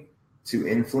ability to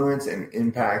influence and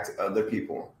impact other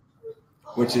people,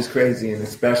 which is crazy. And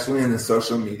especially in the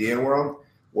social media world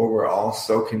where we're all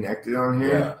so connected on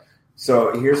here. Yeah.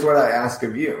 So here's what I ask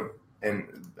of you.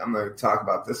 And I'm going to talk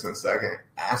about this in a second.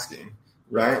 Asking,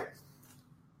 right?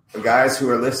 The guys who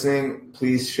are listening,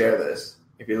 please share this.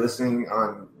 If you're listening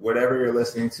on whatever you're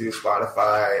listening to,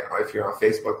 Spotify, or if you're on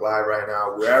Facebook Live right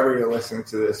now, wherever you're listening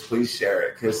to this, please share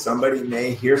it because somebody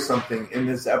may hear something in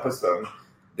this episode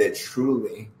that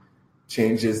truly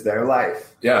changes their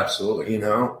life. Yeah, absolutely. You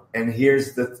know, and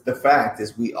here's the fact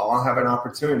is we all have an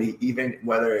opportunity, even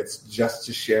whether it's just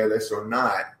to share this or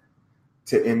not,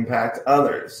 to impact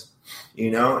others, you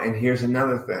know, and here's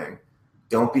another thing.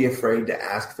 Don't be afraid to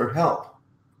ask for help,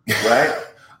 right?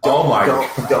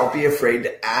 Don't be afraid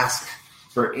to ask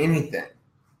for anything.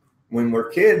 When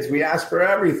we're kids, we ask for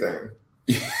everything.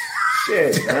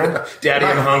 Shit, man. Daddy,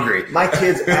 I'm hungry. My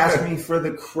kids ask me for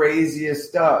the craziest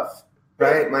stuff,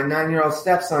 right? My 9-year-old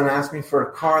stepson asked me for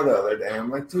a car the other day. I'm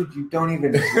like, dude, you don't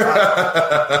even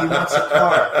drive. He wants a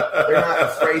car. They're not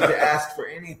afraid to ask for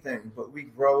anything. But we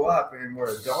grow up and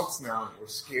we're adults now and we're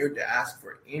scared to ask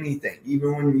for anything,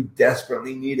 even when we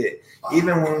desperately need it.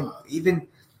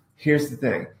 Here's the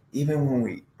thing. Even when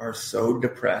we are so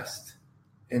depressed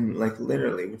and like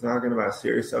literally we're talking about a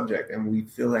serious subject and we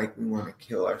feel like we want to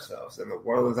kill ourselves and the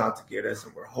world is out to get us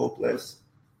and we're hopeless,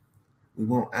 we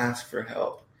won't ask for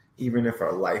help even if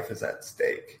our life is at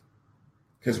stake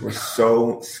because we're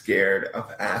so scared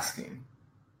of asking.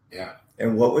 Yeah.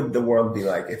 And what would the world be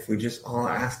like if we just all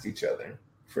asked each other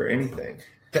for anything,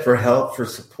 for help, for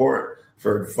support,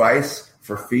 for advice,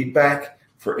 for feedback,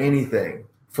 for anything?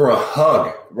 For a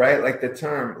hug, right? Like the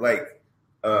term, like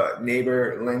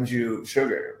neighbor lends you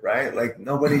sugar, right? Like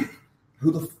nobody,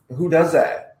 who does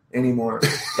that anymore?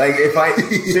 Like if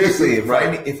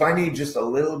I need just a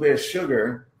little bit of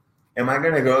sugar, am I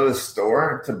going to go to the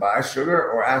store to buy sugar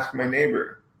or ask my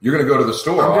neighbor? You're going to go to the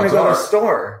store. I'm going to go to the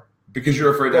store because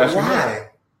you're afraid to ask. Why?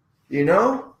 You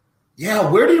know?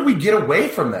 Yeah. Where did we get away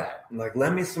from that? Like,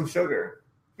 lend me some sugar.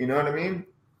 You know what I mean?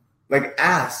 Like,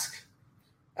 ask.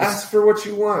 Ask for what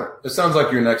you want. It sounds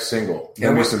like your next single.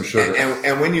 Give me some sugar.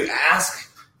 And when you ask,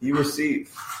 you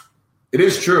receive. It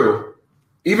is true.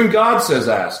 Even God says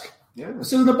ask. Yeah. This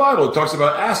is in the Bible. It talks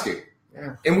about asking.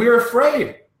 Yeah. And we are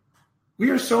afraid. We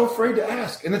are so afraid to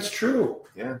ask. And it's true.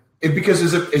 Yeah. Do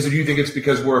you think it's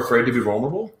because we're afraid to be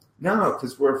vulnerable? No,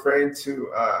 because we're afraid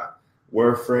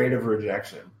of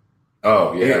rejection.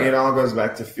 Oh, yeah. It all goes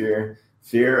back to fear.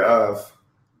 Fear of,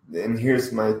 and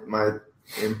here's my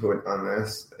input on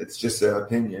this. It's just an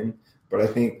opinion, but I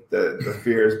think the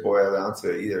fears boil down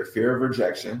to either fear of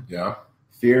rejection,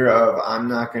 Fear of I'm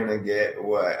not going to get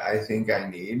what I think I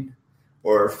need,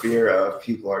 or fear of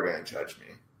people are going to judge me.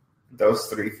 Those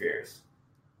three fears.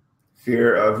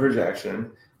 Fear of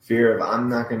rejection, fear of I'm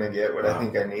not going to get what I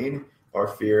think I need, or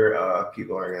fear of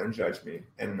people are going to judge me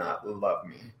and not love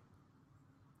me.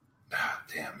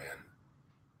 Damn,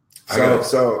 man.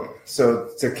 So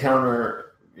to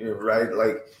counter, right?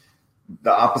 Like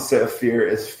the opposite of fear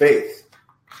is faith,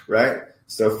 right?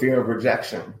 So fear of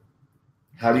rejection.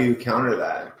 How do you counter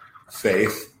that?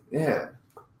 Faith. Yeah.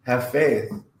 Have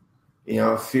faith.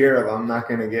 Fear of I'm not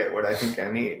going to get what I think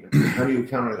I need. How do you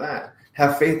counter that?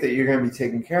 Have faith that you're going to be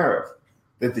taken care of,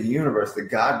 that the universe,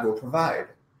 that God will provide.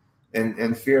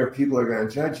 And fear of people are going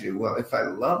to judge you. Well, if I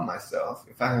love myself,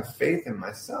 if I have faith in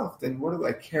myself, then what do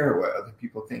I care what other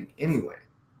people think anyway?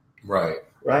 Right.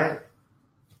 Right?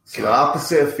 So the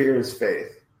opposite of fear is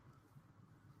faith.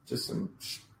 Just some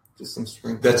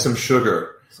sprinkles. That's some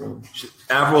sugar.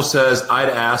 Avril says, I'd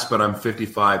ask, but I'm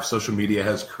 55. Social media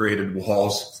has created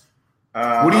walls.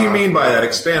 What do you mean by that?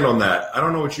 Expand on that. I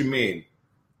don't know what you mean.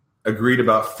 Agreed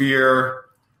about fear.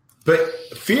 But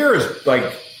fear is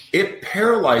like, it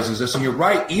paralyzes us. And you're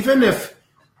right. Even if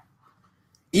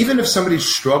somebody's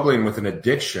struggling with an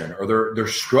addiction, or they're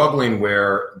struggling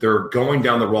where they're going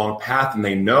down the wrong path and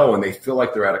they know and they feel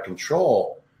like they're out of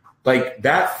control, like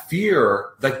that fear,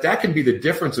 like that can be the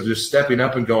difference of just stepping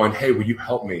up and going, hey, will you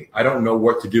help me? I don't know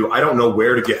what to do. I don't know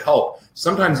where to get help.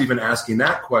 Sometimes even asking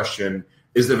that question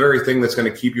is the very thing that's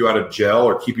going to keep you out of jail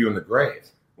or keep you in the grave.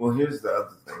 Well, here's the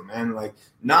other thing, man. Like,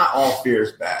 not all fear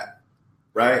is bad,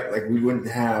 right? Like, we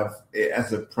wouldn't have it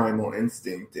as a primal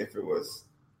instinct if it was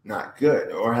not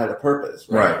good or had a purpose,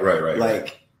 right? Right.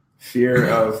 Like, fear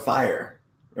of fire,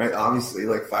 right? Obviously,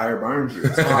 like, fire burns you.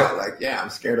 It's hot. Like, yeah, I'm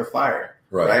scared of fire.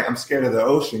 Right. I'm scared of the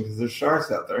ocean because there's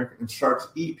sharks out there, and sharks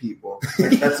eat people.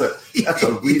 Like, that's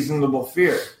a reasonable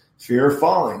fear. Fear of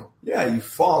falling. Yeah, you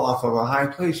fall off of a high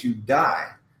place, you die.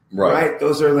 Right?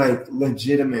 Those are like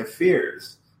legitimate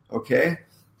fears. Okay?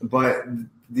 But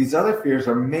these other fears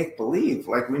are make believe.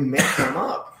 Like, we make them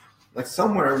up. Like,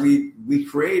 somewhere we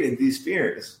created these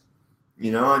fears.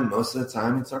 And most of the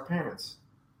time it's our parents.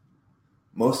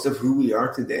 Most of who we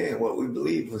are today and what we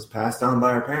believe was passed on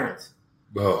by our parents.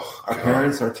 Oh, our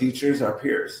parents, our teachers, our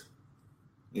peers,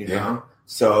 know?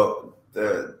 So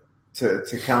to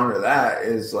counter that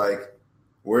is like,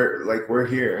 we're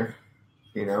here,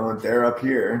 and they're up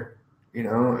here,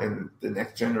 and the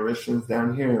next generation's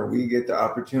down here. We get the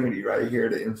opportunity right here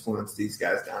to influence these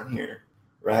guys down here.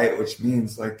 Right. Which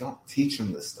means, like, don't teach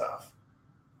them this stuff,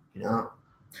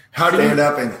 how do you stand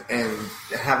up and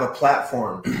have a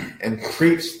platform and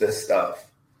preach this stuff,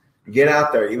 get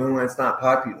out there, even when it's not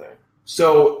popular.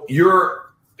 So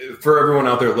for everyone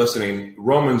out there listening,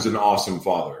 Roman's an awesome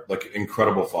father, like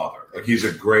incredible father. Like, he's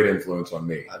a great influence on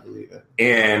me. I believe it.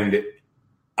 And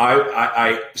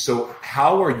so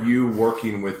how are you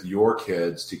working with your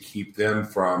kids to keep them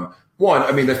from, one,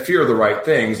 I mean, the fear of the right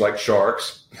things like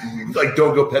sharks, like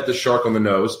don't go pet the shark on the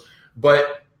nose,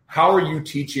 but how are you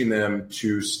teaching them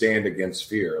to stand against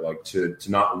fear, like to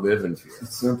not live in fear?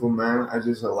 It's simple, man. I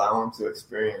just allow them to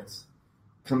experience.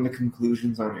 Come to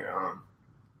conclusions on your own,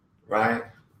 right?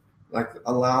 Like,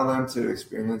 allow them to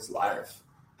experience life.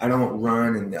 I don't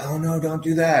run and, oh, no, don't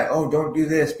do that. Oh, don't do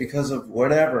this because of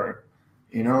whatever,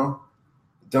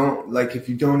 Don't, like, if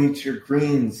you don't eat your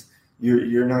greens,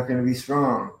 you're not going to be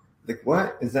strong. Like,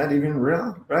 what? Is that even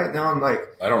real? Right now I'm like,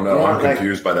 I don't know. I'm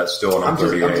confused by that still, and I'm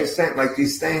 38. I'm just saying, like,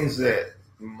 these things that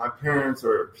my parents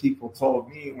or people told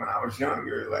me when I was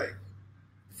younger, like,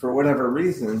 for whatever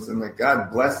reasons, and like,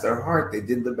 God bless their heart, they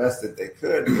did the best that they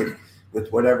could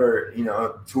with whatever,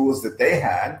 tools that they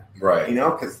had, right?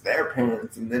 Because their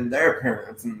parents and then their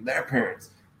parents and their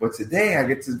parents. But today I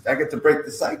get to break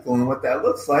the cycle, and what that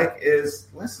looks like is,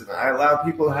 listen, I allow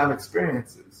people to have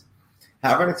experiences.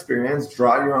 Have an experience,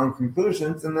 draw your own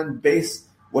conclusions, and then base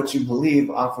what you believe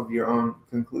off of your own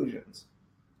conclusions,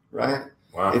 right?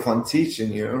 Wow. If I'm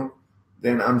teaching you,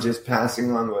 then I'm just passing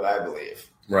on what I believe.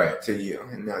 Right. To you,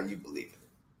 and now you believe it,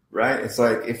 right? It's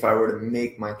like if I were to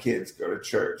make my kids go to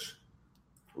church,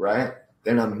 right?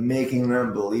 Then I'm making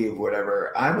them believe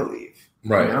whatever I believe,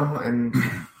 right? And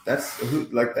that's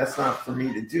not for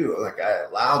me to do. Like, I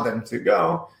allow them to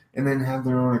go and then have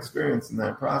their own experience in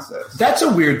that process. That's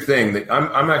a weird thing. That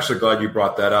I'm actually glad you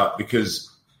brought that up,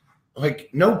 because, like,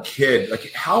 no kid,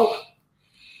 like, how.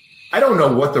 I don't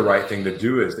know what the right thing to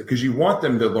do is, because you want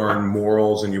them to learn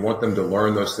morals and you want them to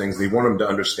learn those things. You want them to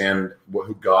understand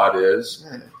who God is.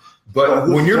 Yeah. But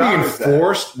when you're being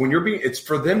forced, it's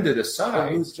for them to decide.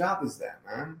 But whose job is that,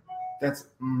 man? That's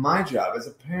my job as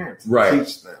a parent to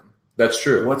teach them. That's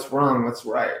true. What's wrong? What's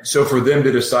right? So for them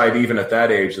to decide even at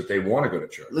that age that they want to go to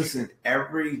church. Listen,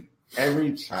 every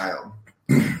child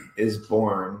is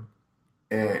born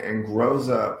and grows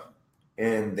up,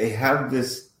 and they have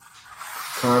this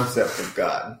concept of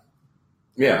God.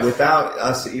 Yeah. Without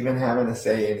us even having to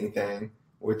say anything,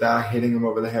 without hitting them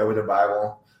over the head with a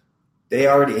Bible, they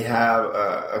already have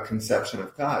a conception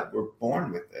of God. We're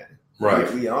born with it.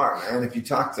 Right. We are, man. If you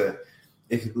talk to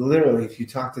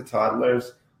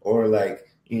toddlers or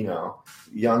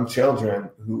young children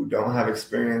who don't have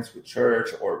experience with church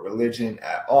or religion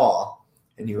at all,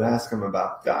 and you ask them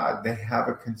about God, they have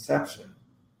a conception,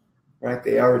 right?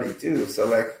 They already do.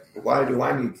 So why do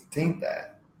I need to think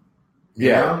that?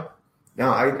 You know?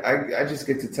 Now I just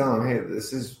get to tell them, hey,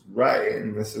 this is right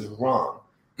and this is wrong.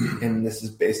 And this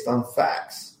is based on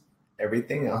facts.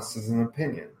 Everything else is an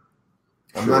opinion.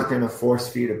 I'm not going to force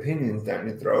feed opinions down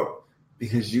your throat,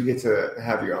 because you get to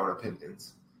have your own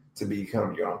opinions to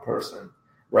become your own person,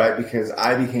 right? Because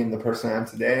I became the person I am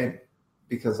today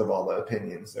because of all the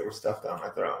opinions that were stuffed down my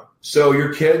throat. So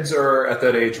your kids are at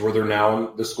that age where they're now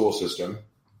in the school system.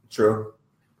 True.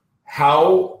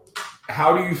 How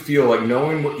do you feel like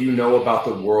knowing what you know about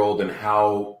the world and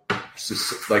how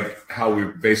we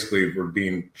basically were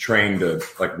being trained to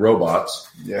like robots?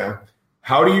 Yeah.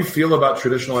 How do you feel about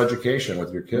traditional education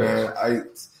with your kids? Man,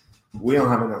 we don't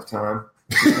have enough time.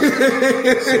 We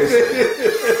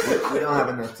don't have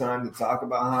enough time to talk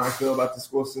about how I feel about the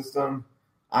school system.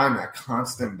 I'm in a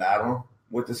constant battle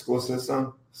with the school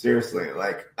system. Seriously,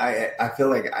 I feel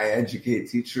like I educate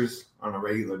teachers on a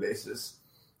regular basis,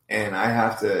 and I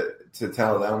have to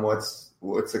tell them what's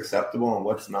acceptable and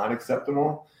what's not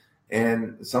acceptable.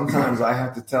 And sometimes I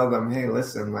have to tell them, hey,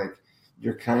 listen,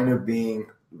 you're kind of being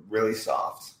really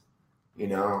soft,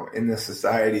 in this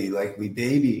society. We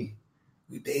baby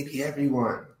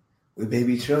everyone. We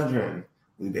baby children.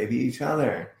 We baby each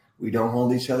other. We don't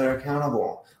hold each other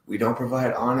accountable. We don't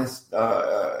provide honest,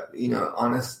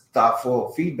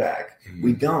 thoughtful feedback. Mm-hmm.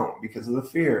 We don't, because of the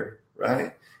fear,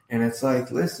 right? And it's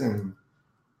listen,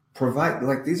 provide,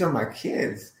 these are my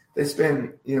kids. They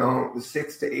spend,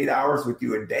 6 to 8 hours with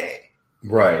you a day.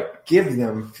 Right. Give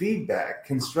them feedback,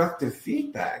 constructive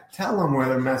feedback. Tell them where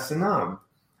they're messing up.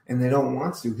 And they don't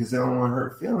want to because they don't want to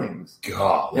hurt feelings.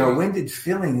 God. Now, when did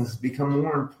feelings become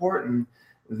more important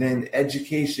than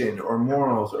education or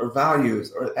morals or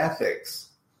values or ethics?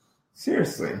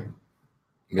 Seriously.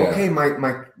 Yeah. Okay,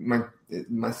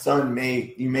 my son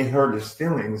may hurt his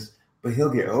feelings, but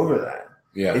he'll get over that.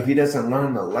 Yeah. If he doesn't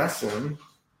learn the lesson,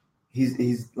 he's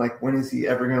when is he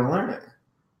ever going to learn it?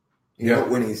 You know,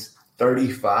 when he's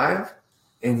 35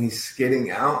 and he's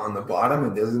skidding out on the bottom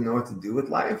and doesn't know what to do with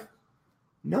life?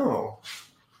 No.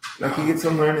 He gets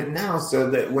to learn it now so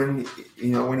that when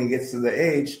he gets to the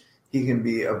age, he can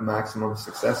be of maximum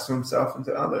success to himself and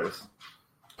to others.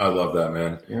 I love that,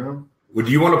 man. Yeah. Would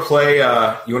you want to play?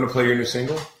 You want to play your new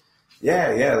single?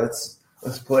 Yeah. Let's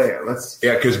play it.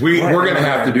 Because we're gonna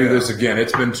have to do this again.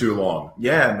 It's been too long.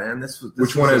 Yeah, man. This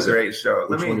Which one is a great show.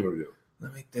 Which one do you want to do?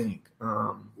 Let me think.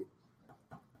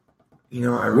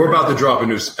 We're about to drop a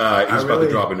new. He's about to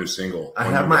drop a new single. I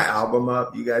have my album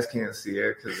up. You guys can't see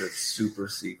it because it's super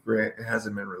secret. It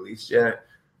hasn't been released yet.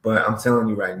 But I'm telling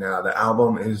you right now, the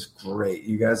album is great.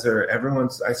 You guys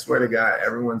I swear to God,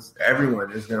 everyone is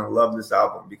going to love this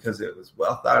album because it was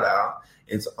well thought out.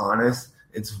 It's honest.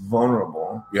 It's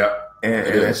vulnerable. Yeah. And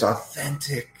it's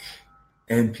authentic.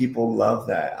 And people love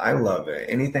that. I love it.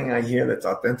 Anything I hear that's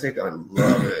authentic, I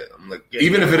love it. I'm like,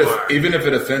 even if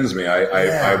it offends me, I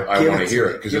want to hear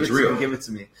it because it's real. Give it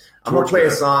to me. I'm going to play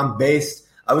a song I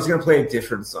was going to play a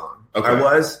different song. Okay. I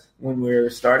was when we were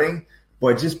starting.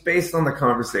 But just based on the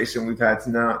conversation we've had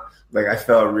tonight, I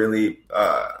felt really,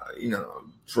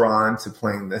 drawn to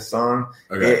playing this song.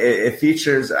 Okay. I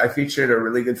featured a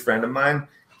really good friend of mine.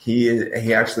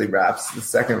 He actually raps the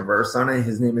second verse on it.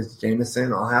 His name is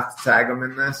Jameson. I'll have to tag him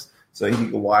in this so he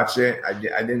can watch it. I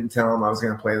didn't tell him I was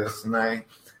going to play this tonight,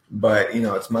 but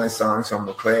it's my song, so I'm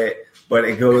going to play it. But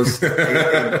it goes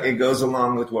it goes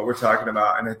along with what we're talking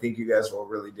about, and I think you guys will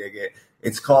really dig it.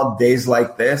 It's called Days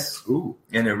Like This. Ooh.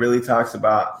 And it really talks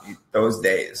about those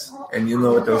days, and you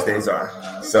know what those days are.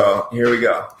 So here we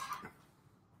go.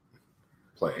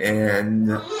 Play. And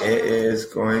it is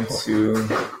going to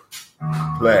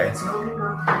play. Tell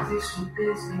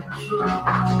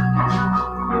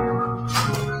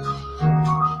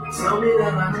me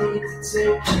that I need to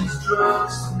take these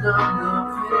drugs to numb the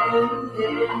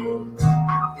pain.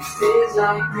 These days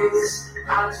like this,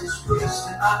 I just wish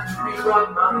that I could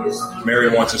rewrite my history. Mary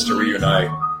wants us to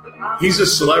reunite. He's a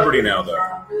celebrity now, though.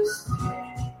 I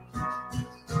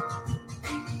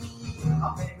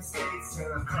made mistakes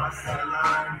and wanna cross that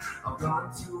line. I've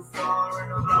gone too far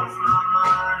and I've lost my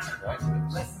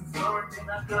mind. Lessons learned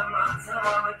and I've done my time.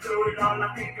 I do it all,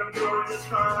 I think I'm doing just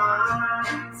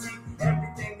fine. See,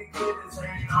 everything that glitters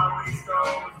ain't always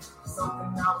gold.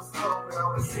 Something I was told when I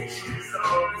was 6 years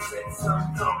old. They said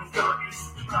something's always done, you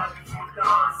strive before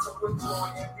dawn. So we're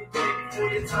going every day before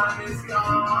your time is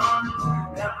gone.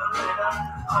 Never let up,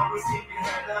 always keep your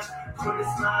head up. Put a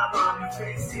smile on your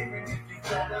face even if you're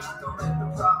fed up. Don't let the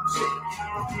problem shake you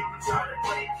when people try to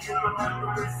break you.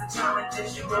 Remember it's the challenges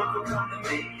you overcome to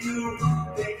make you.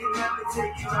 They can never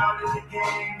take you out of the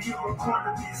game. You were born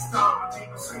to be a star with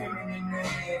people screaming your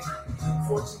name.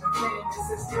 Fortune and fame is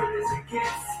as good as it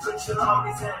gets, but you'll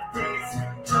always have days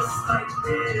just like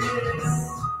this.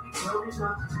 Tell me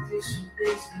my condition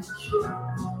is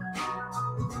incurable.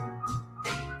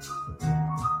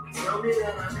 Tell me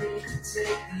that I need to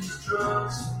take these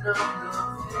drugs to numb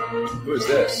the pain. Who is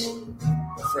this? A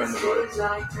friend of mine.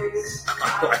 I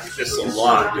like this a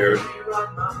lot, dude.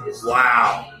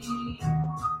 Wow.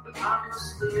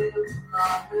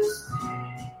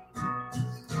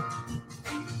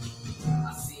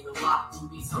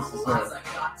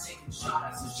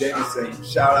 This is Jameson.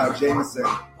 Shout out Jameson.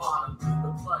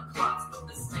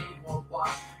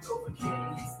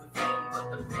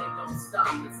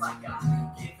 It's like I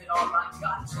give it all I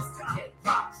got just to get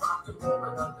pop. Drop the roll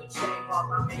another chain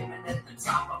while I'm aiming at the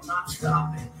top. I'm not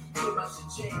stopping. Too much to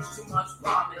change, too much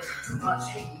vomit, too much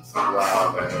hating.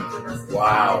 Wow, man.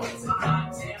 Wow.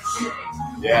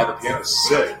 Yeah, the piano's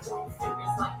sick.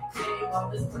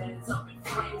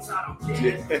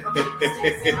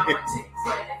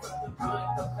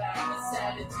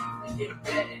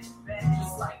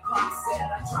 Just like Clark said,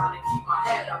 I try to keep my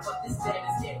head up, but this bed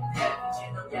is getting heavy,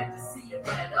 and I'm yet to see it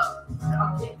red up.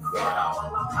 I'm getting fed up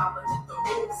while I'm howling at the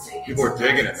moon, singing. People are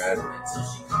digging it, man. Until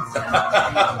she comes down.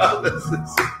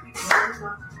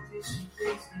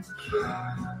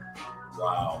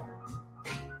 Wow.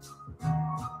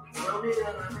 Tell me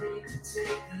that I need to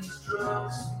take these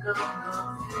drugs to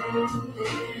numb the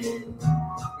pain.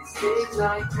 It's days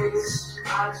like this, I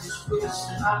just wish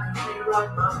that I could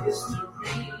rewrite my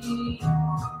history,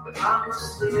 but I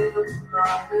must live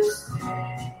my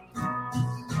mistake.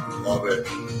 Love it.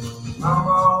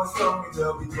 Mama always told me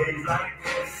there'll be days like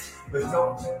this, but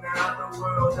don't deny the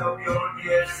world of your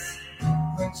gifts.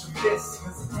 Clench your fists,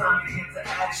 cause it's time to get to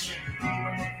action.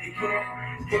 Even if you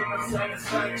can't get no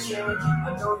satisfaction, I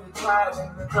know you're tired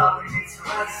and the problem needs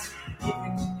rest.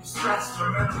 Even in your stress,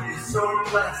 remember you're so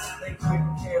blessed. They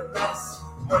couldn't care less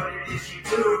what it is you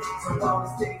do, so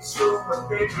always stay true. But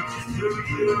baby, just do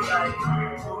you. Like,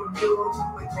 who knew you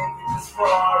would make it this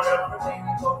far? Everything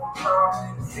you've overcome,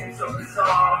 and it seems so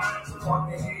bizarre. So fuck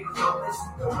the haters, don't listen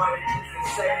to what it is they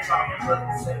say. About the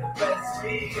brothers and the best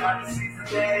me, gotta seize the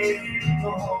day. No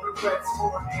more regrets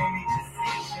for any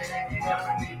decision. You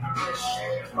never need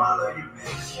permission, follow your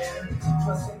vision.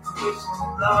 Trust intuition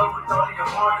and love with all your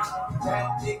heart.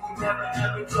 That thing you never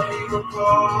ever tell you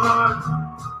apart.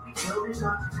 Tell me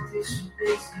my condition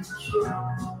is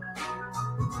incurable.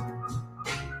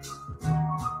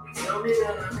 Tell me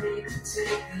that I need to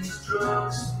take these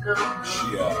drugs to numb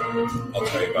the I'll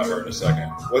tell you about her in a second.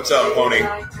 What's up, Pony? I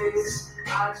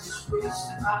just wish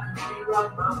that I could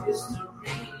rewrite my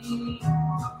history,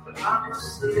 but I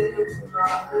must live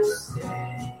my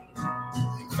mistake.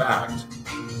 In fact,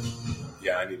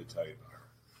 yeah, I need to tell you about her.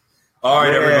 All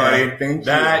right, everybody. Thank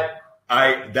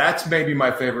you. That's maybe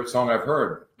my favorite song I've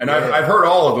heard. And I've heard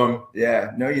all of them.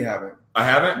 Yeah. No, you haven't. I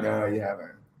haven't? No, you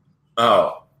haven't.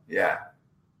 Oh. Yeah.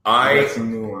 I got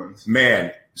some new ones.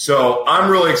 Man, so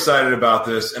I'm really excited about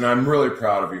this, and I'm really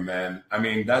proud of you, man. I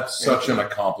mean, that's such an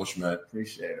accomplishment.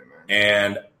 Appreciate it, man.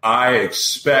 And I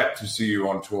expect to see you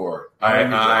on tour. I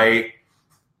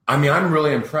mean, I'm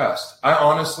really impressed.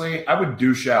 I would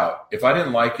douche out. If I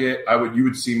didn't like it, you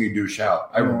would see me douche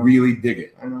out. I really dig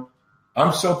it. I know.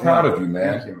 I'm so proud of you,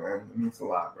 man. Thank you, man. It means a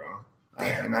lot, bro.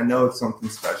 And I know it's something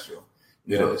special.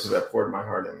 You know, because I poured my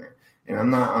heart in there. And I'm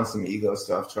not on some ego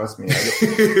stuff. Trust me. Honestly,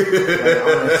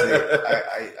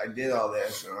 I did all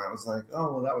this, and I was like,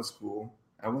 oh, well, that was cool.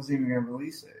 I wasn't even going to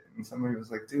release it. And somebody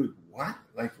was like, dude, what?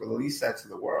 Like, release that to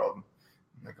the world.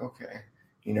 I'm like, okay.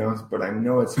 You know, but I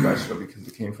know it's special because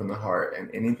it came from the heart, and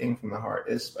anything from the heart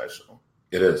is special.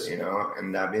 It is. You know,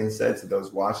 and that being said, to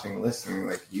those watching, listening,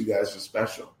 like, you guys are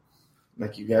special.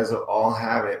 Like, you guys will all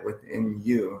have it within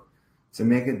you to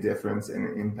make a difference and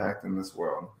an impact in this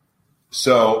world.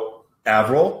 So,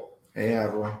 Avril. Hey,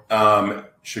 Avril.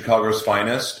 Chicago's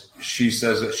finest. She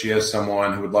says that she has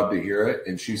someone who would love to hear it,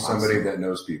 and she's somebody that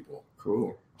knows people.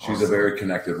 Cool. She's a very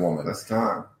connected woman. That's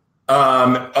time. All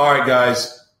right,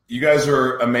 guys. You guys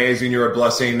are amazing. You're a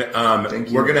blessing. Thank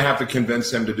you. We're going to have to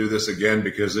convince him to do this again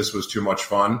because this was too much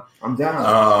fun. I'm down.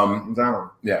 I'm down.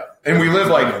 Yeah. And we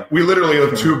literally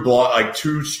live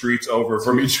 2 streets over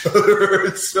from each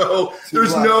other. So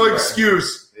there's no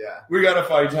excuse. Yeah. We got to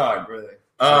find time. Really.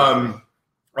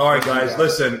 All right, guys,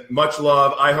 listen, much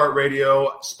love.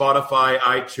 iHeartRadio, Spotify,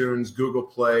 iTunes, Google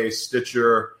Play,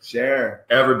 Stitcher. Share.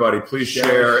 Everybody, please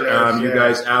share. Share. You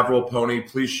guys, Avril Pony,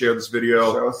 please share this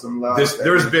video. Show some love.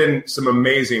 There's been some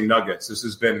amazing nuggets. This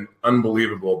has been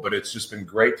unbelievable, but it's just been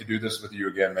great to do this with you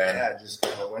again, man. Yeah, just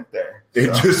kind of went there. We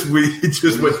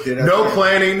just went. No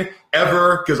planning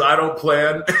ever because I don't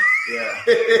plan. Yeah.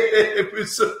 It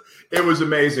was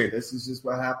amazing. This is just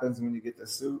what happens when you get the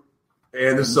suit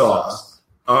and the sauce.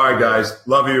 All right, guys.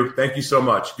 Love you. Thank you so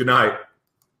much. Good night.